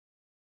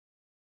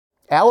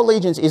 Our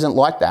allegiance isn't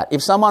like that.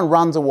 If someone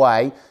runs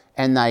away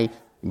and they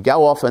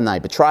go off and they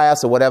betray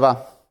us or whatever,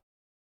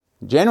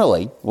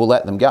 generally we'll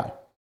let them go.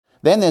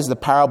 Then there's the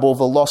parable of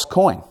the lost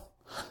coin.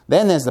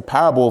 Then there's the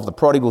parable of the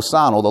prodigal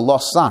son or the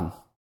lost son.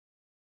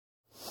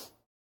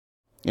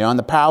 In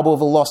the parable of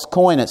the lost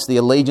coin, it's the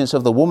allegiance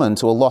of the woman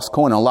to a lost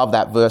coin. I love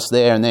that verse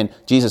there. And then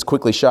Jesus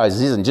quickly shows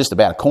this isn't just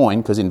about a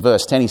coin, because in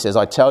verse 10 he says,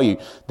 I tell you,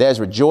 there's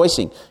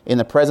rejoicing in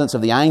the presence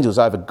of the angels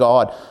of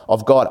God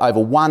over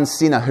one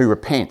sinner who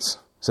repents.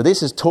 So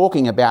this is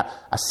talking about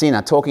a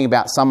sinner, talking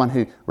about someone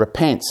who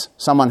repents,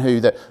 someone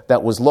who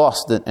that was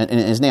lost and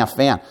is now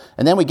found.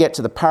 And then we get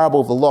to the parable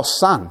of the lost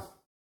son.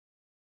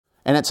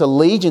 And it's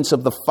allegiance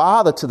of the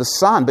father to the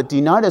son. But do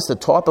you notice the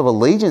type of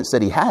allegiance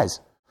that he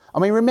has? I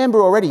mean,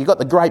 remember already, you've got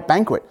the great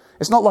banquet.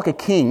 It's not like a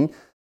king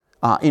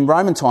in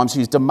Roman times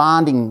who's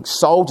demanding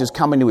soldiers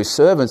come into his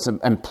servants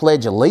and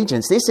pledge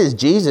allegiance. This is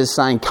Jesus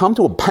saying, come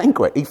to a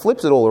banquet. He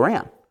flips it all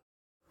around.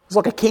 It's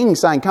like a king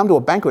saying, come to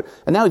a banquet.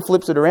 And now he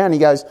flips it around and he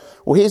goes,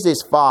 well, here's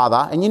this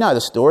father. And you know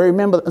the story.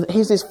 Remember,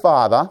 here's this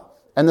father.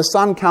 And the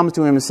son comes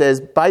to him and says,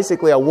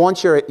 basically, I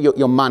want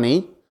your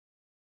money.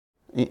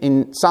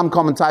 In some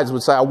commentators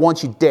would say, I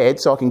want you dead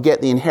so I can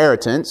get the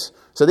inheritance.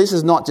 So this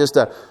is not just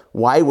a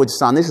wayward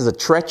son. This is a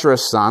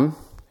treacherous son.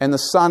 And the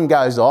son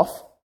goes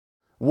off,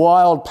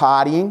 wild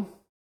partying.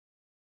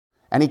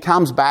 And he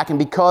comes back, and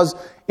because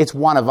it's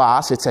one of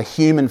us, it's a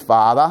human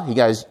father, he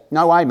goes,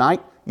 no way, mate.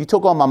 You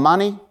took all my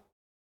money.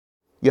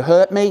 You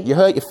hurt me. You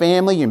hurt your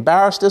family. You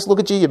embarrassed us. Look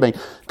at you. You've been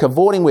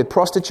cavorting with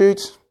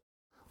prostitutes.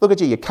 Look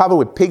at you. You're covered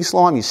with pig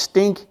slime. You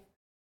stink.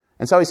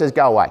 And so he says,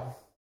 go away.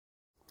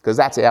 Because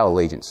that's our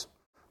allegiance.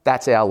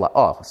 That's our...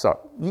 Oh, sorry.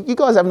 You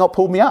guys have not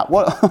pulled me up.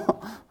 What?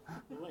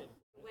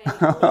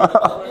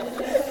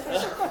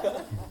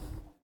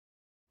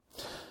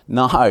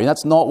 No,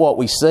 that's not what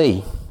we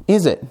see,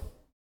 is it?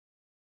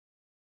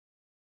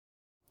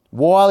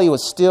 While he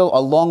was still a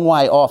long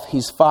way off,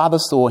 his father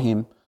saw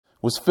him,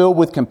 was filled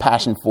with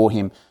compassion for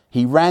him.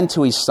 He ran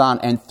to his son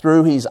and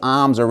threw his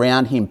arms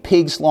around him,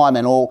 pig slime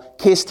and all,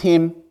 kissed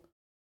him.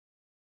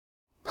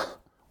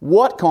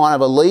 What kind of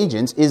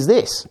allegiance is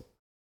this?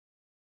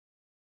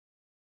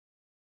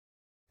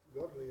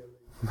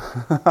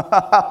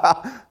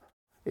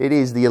 It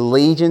is the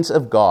allegiance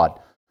of God.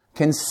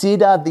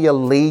 Consider the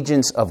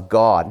allegiance of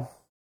God.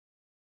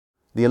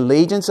 The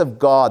allegiance of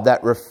God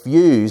that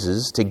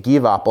refuses to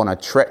give up on a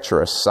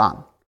treacherous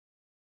son.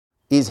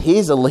 Is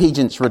his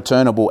allegiance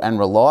returnable and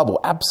reliable?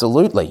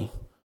 Absolutely.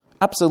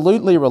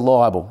 Absolutely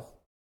reliable.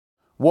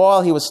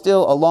 While he was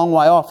still a long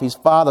way off, his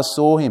father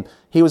saw him.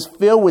 He was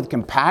filled with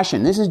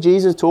compassion. This is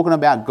Jesus talking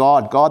about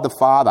God, God the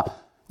Father.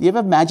 You ever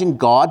imagine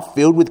God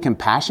filled with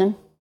compassion?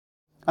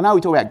 I know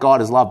we talk about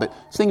God as love, but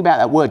just think about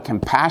that word,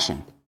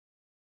 compassion.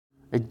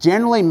 It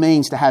generally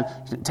means to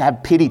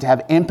have pity, to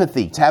have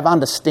empathy, to have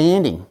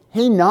understanding.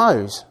 He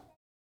knows.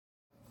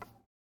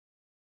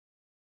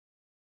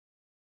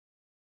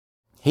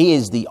 He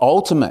is the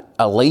ultimate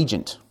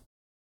allegiant.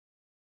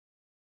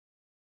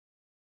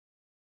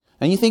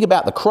 And you think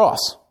about the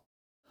cross,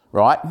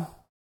 right?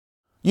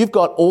 You've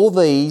got all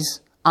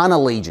these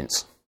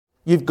unallegiants.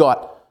 You've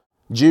got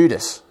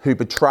Judas, who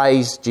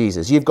betrays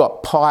Jesus. You've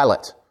got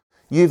Pilate.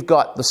 You've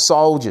got the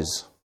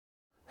soldiers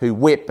who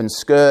whip and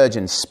scourge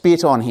and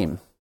spit on him.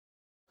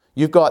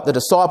 You've got the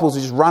disciples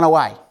who just run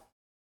away.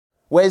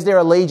 Where's their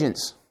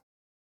allegiance?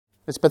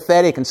 It's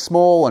pathetic and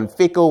small and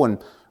fickle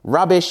and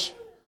rubbish.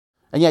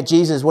 And yet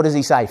Jesus, what does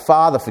he say?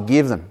 Father,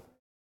 forgive them.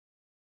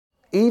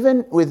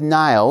 Even with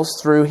nails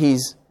through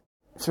his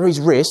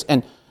wrist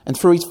and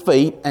through his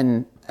feet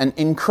and an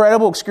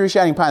incredible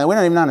excruciating pain that we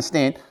don't even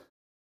understand,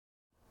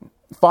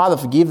 Father,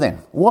 forgive them.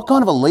 What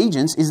kind of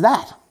allegiance is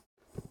that?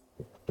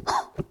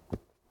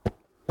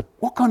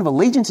 What kind of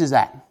allegiance is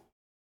that?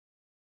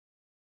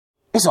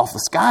 It's off the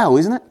scale,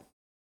 isn't it?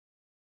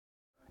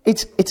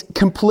 It's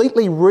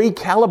completely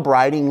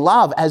recalibrating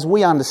love as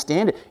we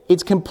understand it.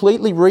 It's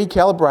completely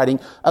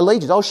recalibrating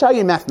allegiance. I'll show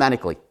you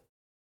mathematically.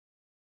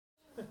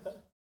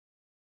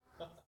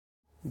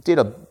 Did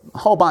a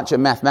whole bunch of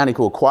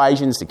mathematical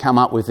equations to come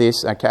up with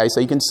this. Okay, so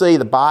you can see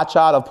the bar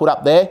chart I've put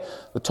up there.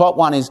 The top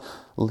one is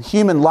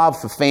human love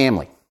for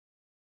family.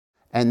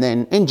 And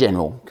then, in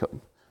general,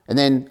 and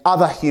then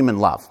other human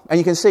love. And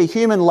you can see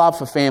human love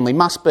for family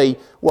must be,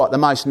 what, the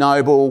most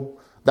noble,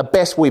 the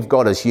best we've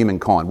got as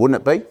humankind,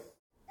 wouldn't it be?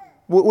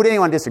 Would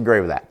anyone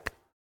disagree with that?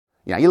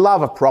 You know, your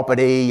love of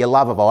property, your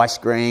love of ice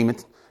cream,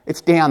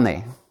 it's down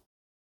there.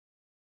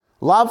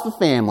 Love for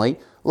family,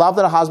 love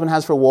that a husband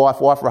has for a wife,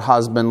 wife for a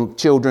husband,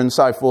 children,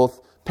 so forth,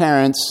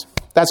 parents,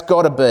 that's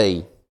got to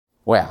be,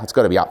 wow, it's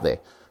got to be up there.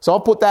 So I'll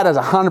put that as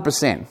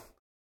 100%.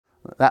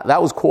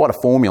 That was quite a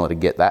formula to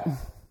get that.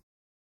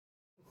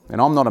 And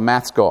I'm not a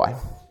maths guy.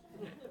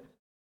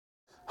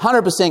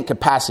 100%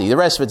 capacity. The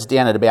rest of it's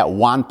down at about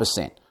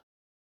 1%.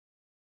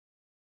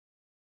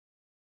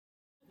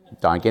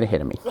 Don't get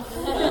ahead of me.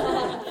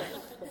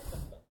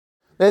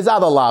 There's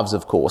other loves,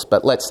 of course,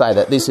 but let's say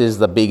that this is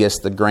the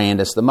biggest, the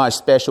grandest, the most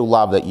special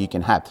love that you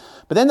can have.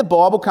 But then the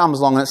Bible comes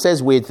along and it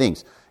says weird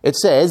things. It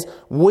says,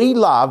 we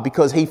love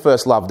because he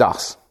first loved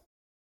us.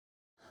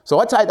 So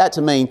I take that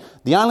to mean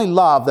the only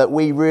love that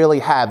we really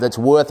have that's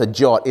worth a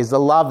jot is the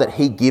love that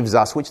he gives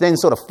us, which then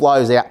sort of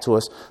flows out to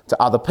us,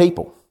 to other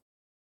people.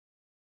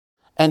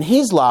 And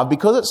his love,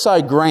 because it's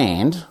so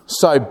grand,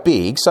 so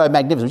big, so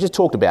magnificent, we just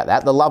talked about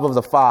that, the love of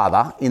the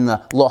Father in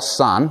the lost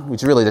son,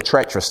 which is really the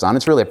treacherous son,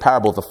 it's really a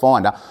parable of the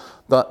finder,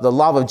 the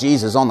love of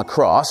Jesus on the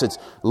cross, it's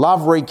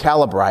love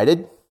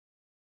recalibrated.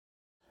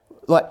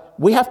 Like,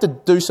 we have to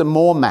do some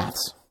more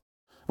maths.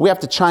 We have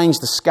to change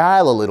the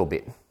scale a little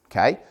bit,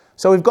 okay?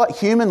 So we've got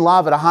human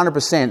love at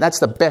 100%. That's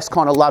the best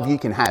kind of love you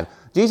can have.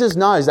 Jesus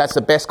knows that's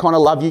the best kind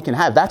of love you can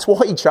have. That's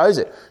why he chose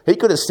it. He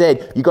could have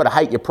said, you've got to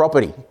hate your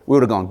property. We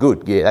would have gone,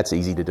 good. Yeah, that's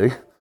easy to do.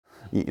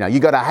 You know,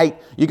 you got to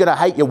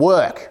hate your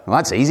work. Well,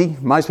 that's easy.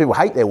 Most people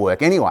hate their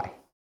work anyway.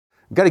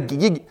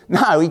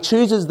 No, he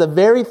chooses the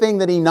very thing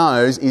that he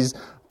knows is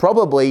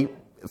probably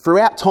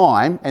throughout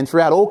time and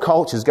throughout all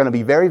cultures going to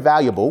be very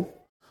valuable.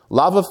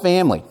 Love of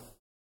family.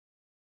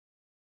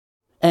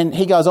 And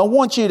he goes,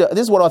 this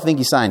is what I think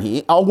he's saying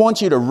here, I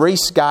want you to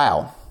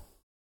rescale.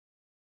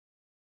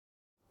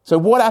 So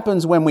what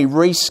happens when we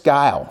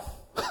rescale?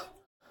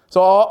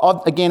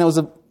 So again, it was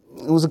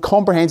a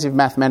comprehensive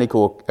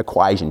mathematical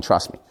equation,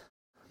 trust me.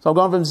 So I've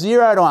gone from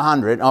 0 to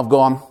 100, and I've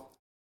gone,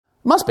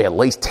 must be at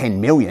least 10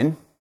 million.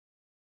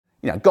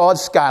 You know,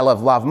 God's scale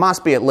of love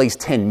must be at least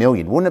 10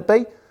 million, wouldn't it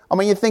be? I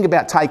mean, you think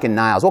about taking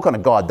nails. What kind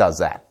of God does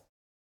that?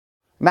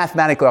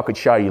 Mathematically, I could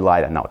show you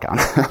later. No, I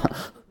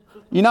can't.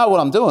 You know what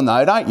I'm doing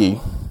though, don't you?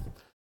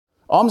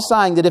 I'm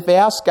saying that if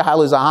our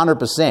scale is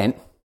 100%,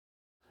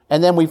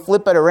 and then we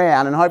flip it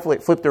around, and hopefully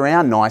it flipped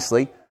around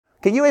nicely,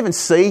 can you even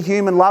see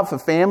human love for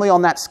family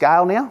on that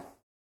scale now?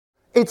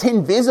 It's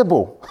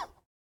invisible.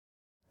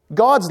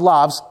 God's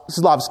love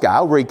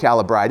scale,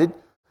 recalibrated,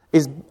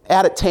 is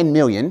out at 10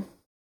 million,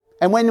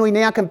 And when we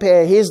now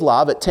compare his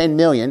love at 10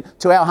 million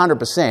to our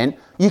 100%,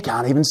 you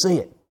can't even see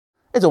it.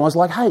 It's almost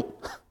like hate.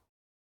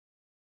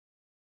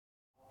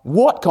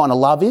 What kind of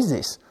love is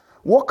this?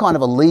 What kind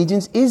of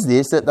allegiance is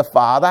this that the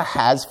Father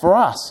has for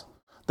us?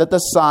 That the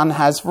Son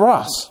has for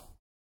us?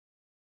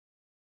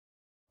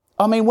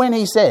 I mean, when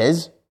he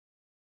says,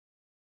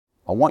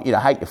 I want you to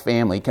hate your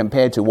family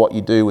compared to what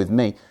you do with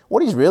me,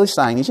 what he's really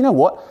saying is, you know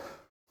what?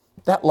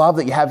 That love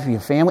that you have for your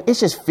family,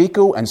 it's just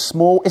fickle and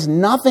small. It's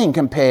nothing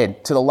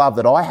compared to the love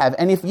that I have.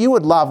 And if you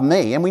would love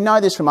me, and we know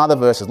this from other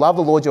verses, love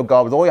the Lord your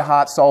God with all your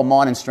heart, soul,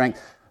 mind and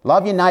strength.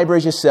 Love your neighbour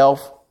as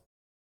yourself.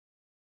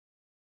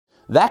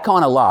 That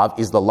kind of love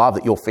is the love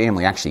that your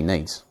family actually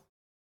needs.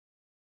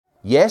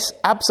 Yes,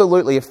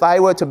 absolutely. If they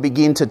were to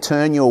begin to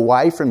turn you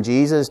away from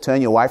Jesus,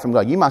 turn you away from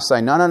God, you must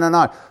say,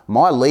 no.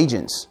 My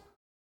allegiance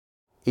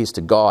is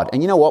to God.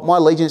 And you know what? My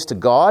allegiance to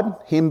God,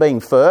 him being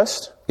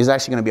first, is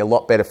actually going to be a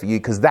lot better for you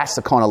because that's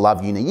the kind of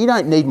love you need. You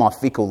don't need my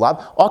fickle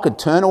love. I could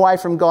turn away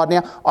from God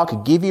now. I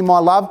could give you my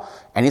love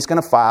and it's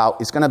going to fail.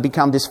 It's going to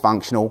become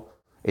dysfunctional.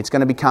 It's going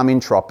to become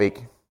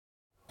entropic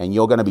and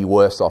you're going to be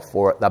worse off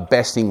for it. The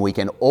best thing we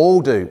can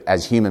all do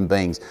as human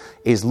beings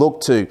is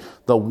look to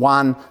the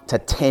 1 to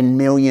 10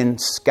 million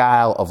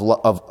scale of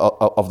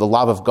the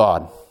love of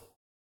God.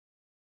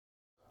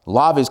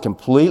 Love is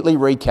completely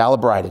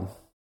recalibrated.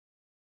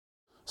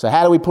 So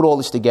how do we put all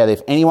this together?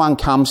 If anyone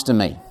comes to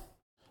me,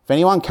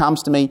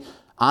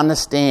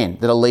 understand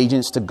that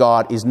allegiance to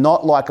God is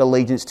not like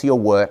allegiance to your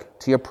work,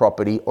 to your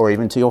property, or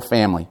even to your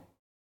family.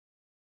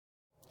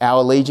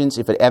 Our allegiance,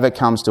 if it ever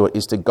comes to it,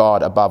 is to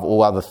God above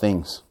all other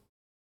things.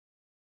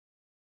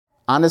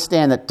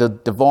 Understand that the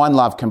divine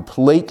love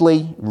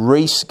completely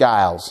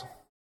rescales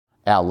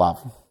our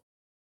love.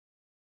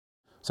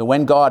 So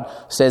when God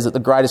says that the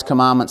greatest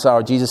commandments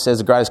are, or Jesus says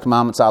the greatest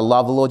commandments are,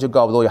 love the Lord your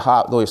God with all your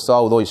heart, with all your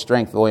soul, with all your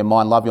strength, with all your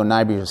mind, love your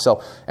neighbour as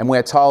yourself. And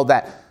we're told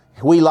that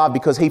we love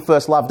because he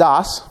first loved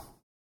us.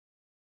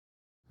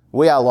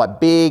 We are like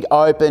big,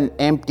 open,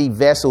 empty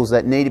vessels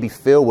that need to be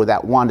filled with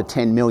that 1 to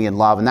 10 million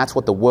love. And that's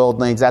what the world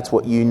needs. That's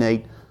what you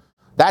need.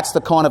 That's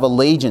the kind of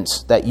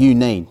allegiance that you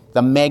need.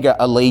 The mega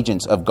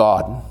allegiance of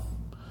God.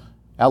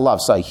 Our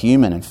love's so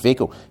human and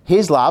fickle.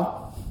 His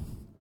love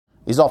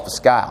is off the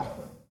scale.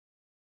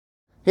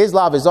 His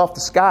love is off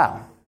the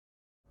scale.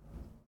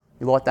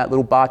 You like that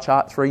little bar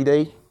chart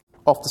 3D?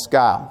 Off the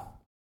scale.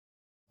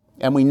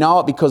 And we know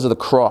it because of the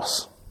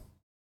cross.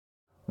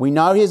 We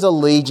know his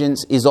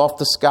allegiance is off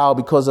the scale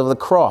because of the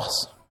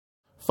cross.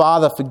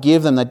 Father,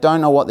 forgive them. They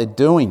don't know what they're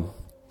doing.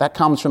 That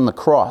comes from the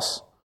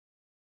cross.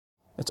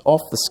 It's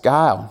off the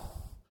scale.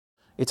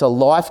 It's a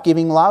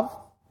life-giving love.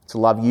 It's a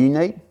love you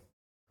need.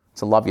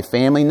 It's a love your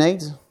family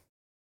needs.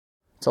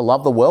 It's a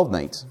love the world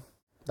needs.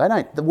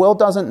 The world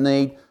doesn't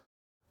need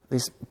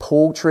this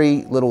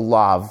paltry little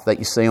love that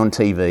you see on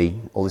TV,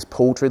 or this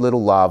paltry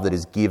little love that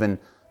is given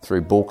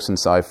through books and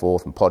so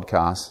forth and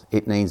podcasts.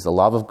 It needs the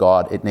love of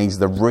God. It needs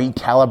the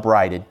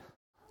recalibrated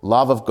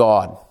love of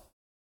God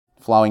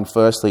flowing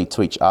firstly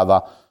to each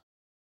other.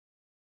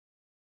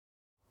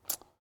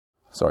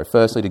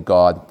 Firstly to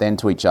God, then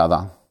to each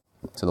other,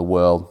 to the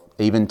world,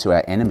 even to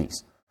our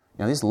enemies.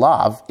 Now, this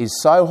love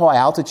is so high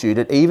altitude,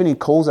 it even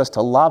calls us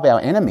to love our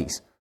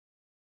enemies.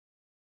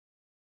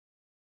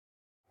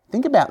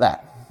 Think about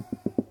that.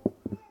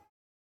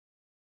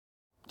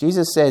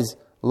 Jesus says,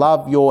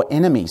 love your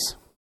enemies.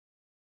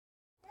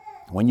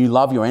 When you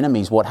love your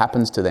enemies, what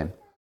happens to them?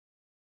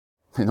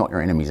 They're not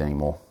your enemies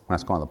anymore.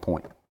 That's kind of the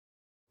point.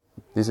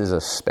 This is a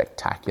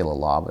spectacular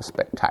love, a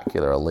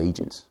spectacular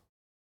allegiance.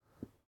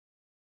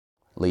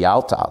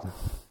 Lealtad,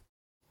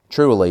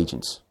 true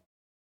allegiance.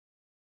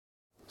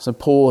 So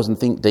pause and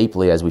think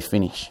deeply as we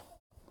finish.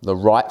 The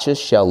righteous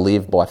shall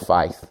live by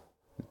faith.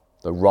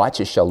 The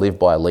righteous shall live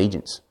by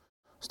allegiance.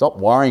 Stop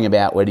worrying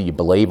about whether you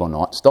believe or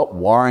not. Stop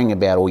worrying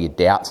about all your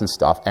doubts and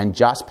stuff and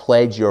just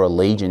pledge your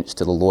allegiance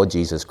to the Lord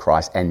Jesus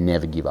Christ and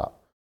never give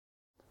up.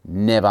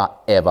 Never,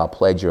 ever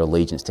pledge your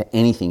allegiance to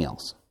anything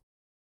else.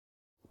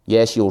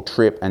 Yes, you'll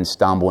trip and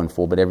stumble and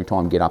fall, but every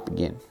time get up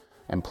again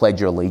and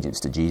pledge your allegiance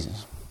to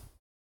Jesus.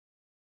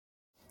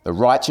 The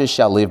righteous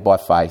shall live by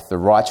faith. The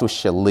righteous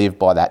shall live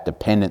by that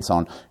dependence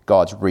on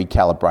God's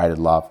recalibrated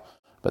love,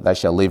 but they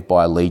shall live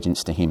by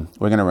allegiance to him.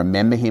 We're going to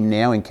remember him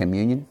now in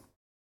communion.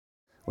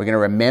 We're going to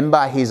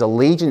remember his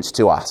allegiance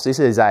to us. This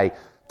is a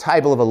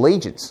table of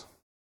allegiance.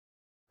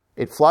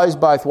 It flows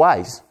both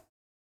ways.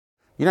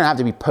 You don't have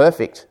to be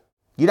perfect.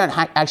 You don't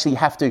actually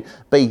have to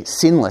be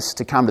sinless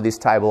to come to this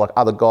table like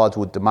other gods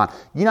would demand.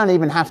 You don't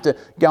even have to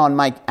go and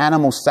make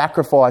animal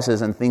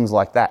sacrifices and things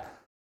like that.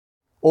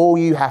 All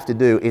you have to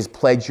do is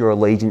pledge your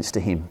allegiance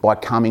to him by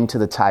coming to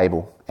the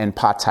table and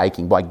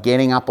partaking, by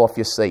getting up off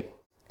your seat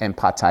and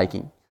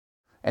partaking.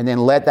 And then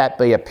let that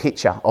be a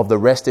picture of the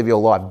rest of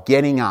your life,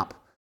 getting up,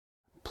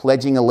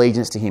 pledging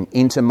allegiance to him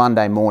into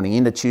Monday morning,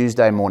 into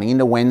Tuesday morning,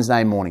 into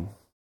Wednesday morning.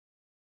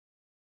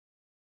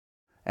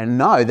 And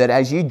know that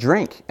as you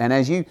drink and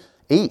as you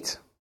eat,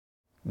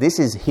 this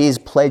is his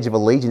pledge of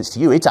allegiance to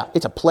you. It's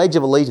a pledge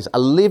of allegiance, a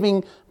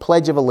living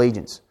pledge of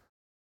allegiance.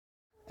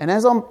 And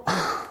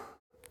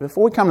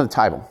before we come to the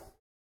table,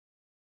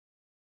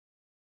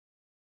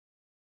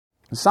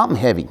 something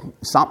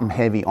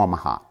heavy on my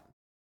heart.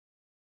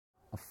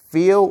 I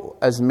feel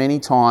as many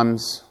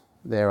times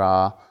there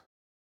are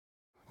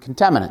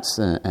contaminants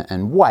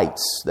and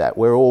weights that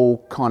we're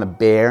all kind of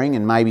bearing,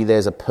 and maybe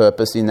there's a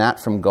purpose in that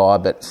from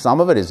God, but some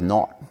of it is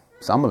not.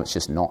 Some of it's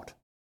just not.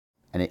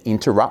 And it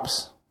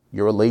interrupts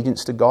your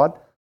allegiance to God.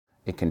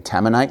 It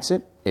contaminates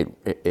it.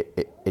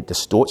 It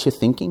distorts your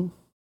thinking.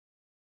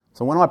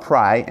 So when I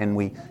pray and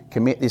we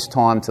commit this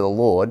time to the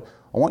Lord,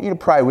 I want you to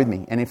pray with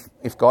me. And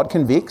if God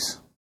convicts,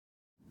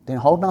 then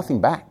hold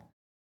nothing back.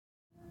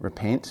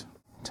 Repent,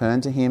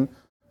 turn to Him,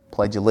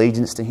 pledge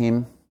allegiance to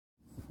Him,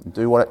 and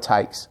do what it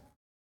takes.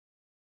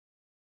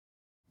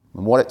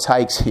 And what it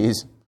takes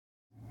is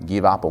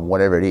give up on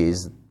whatever it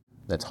is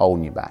that's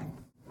holding you back.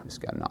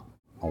 Just go, no,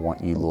 I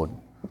want you, Lord.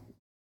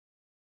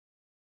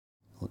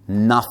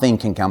 Nothing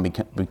can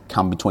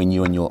come between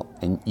you and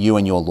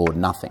your Lord.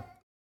 Nothing.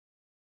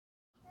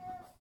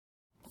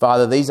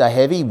 Father, these are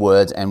heavy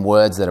words, and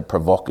words that are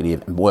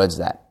provocative, and words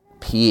that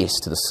pierce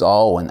to the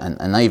soul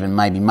and even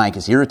maybe make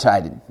us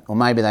irritated, or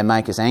maybe they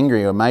make us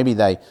angry, or maybe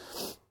they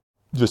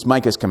just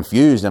make us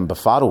confused and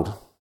befuddled.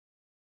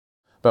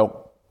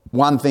 But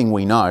one thing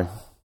we know,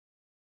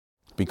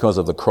 because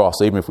of the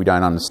cross, even if we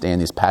don't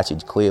understand this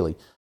passage clearly,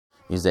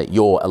 is that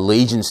your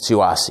allegiance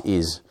to us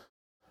is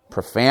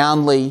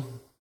profoundly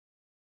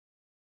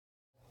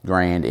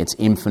grand, it's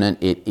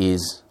infinite, it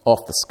is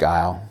off the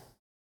scale.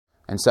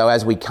 And so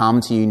as we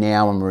come to you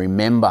now and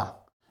remember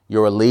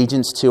your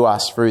allegiance to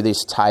us through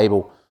this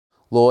table,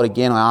 Lord,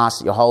 again I ask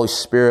that your Holy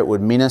Spirit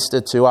would minister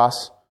to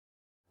us.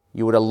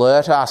 You would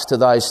alert us to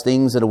those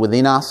things that are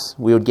within us.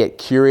 We would get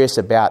curious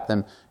about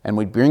them, and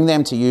we'd bring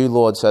them to you,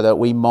 Lord, so that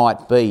we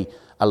might be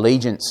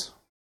allegiance.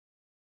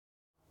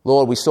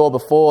 Lord, we saw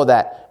before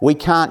that we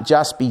can't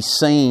just be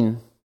seen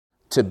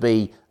to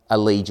be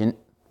allegiant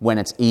when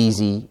it's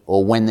easy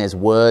or when there's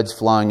words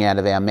flowing out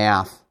of our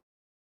mouth.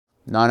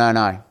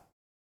 No.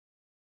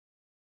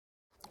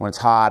 When it's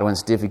hard, when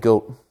it's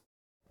difficult,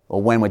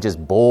 or when we're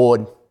just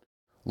bored,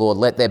 Lord,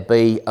 let there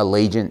be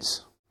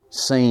allegiance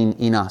seen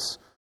in us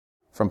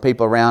from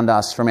people around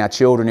us, from our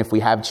children if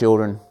we have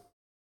children.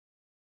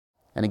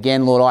 And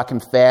again, Lord, I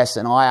confess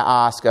and I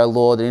ask, oh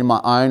Lord, that in my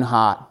own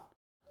heart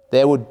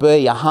there would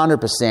be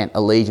 100%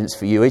 allegiance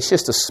for you. It's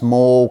just a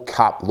small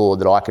cup, Lord,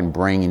 that I can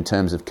bring in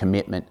terms of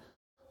commitment.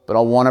 But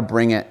I want to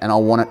bring it, and I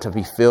want it to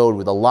be filled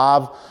with the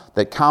love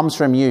that comes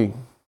from you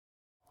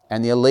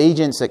and the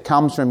allegiance that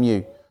comes from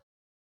you.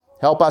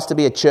 Help us to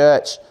be a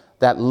church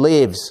that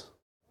lives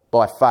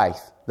by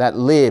faith, that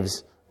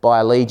lives by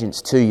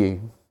allegiance to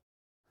you.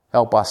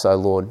 Help us, O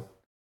Lord.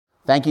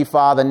 Thank you,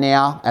 Father,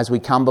 now as we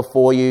come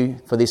before you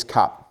for this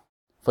cup,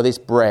 for this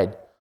bread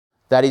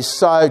that is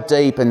so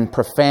deep and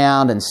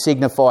profound and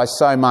signifies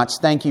so much.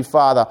 Thank you,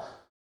 Father,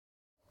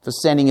 for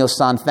sending your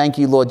Son. Thank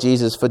you, Lord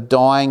Jesus, for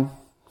dying,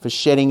 for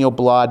shedding your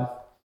blood,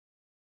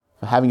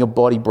 for having your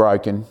body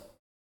broken.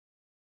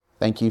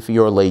 Thank you for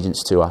your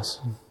allegiance to us.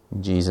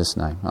 In Jesus'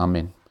 name,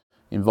 amen.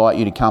 Invite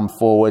you to come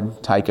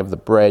forward, take of the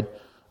bread,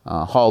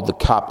 hold the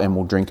cup, and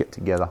we'll drink it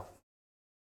together.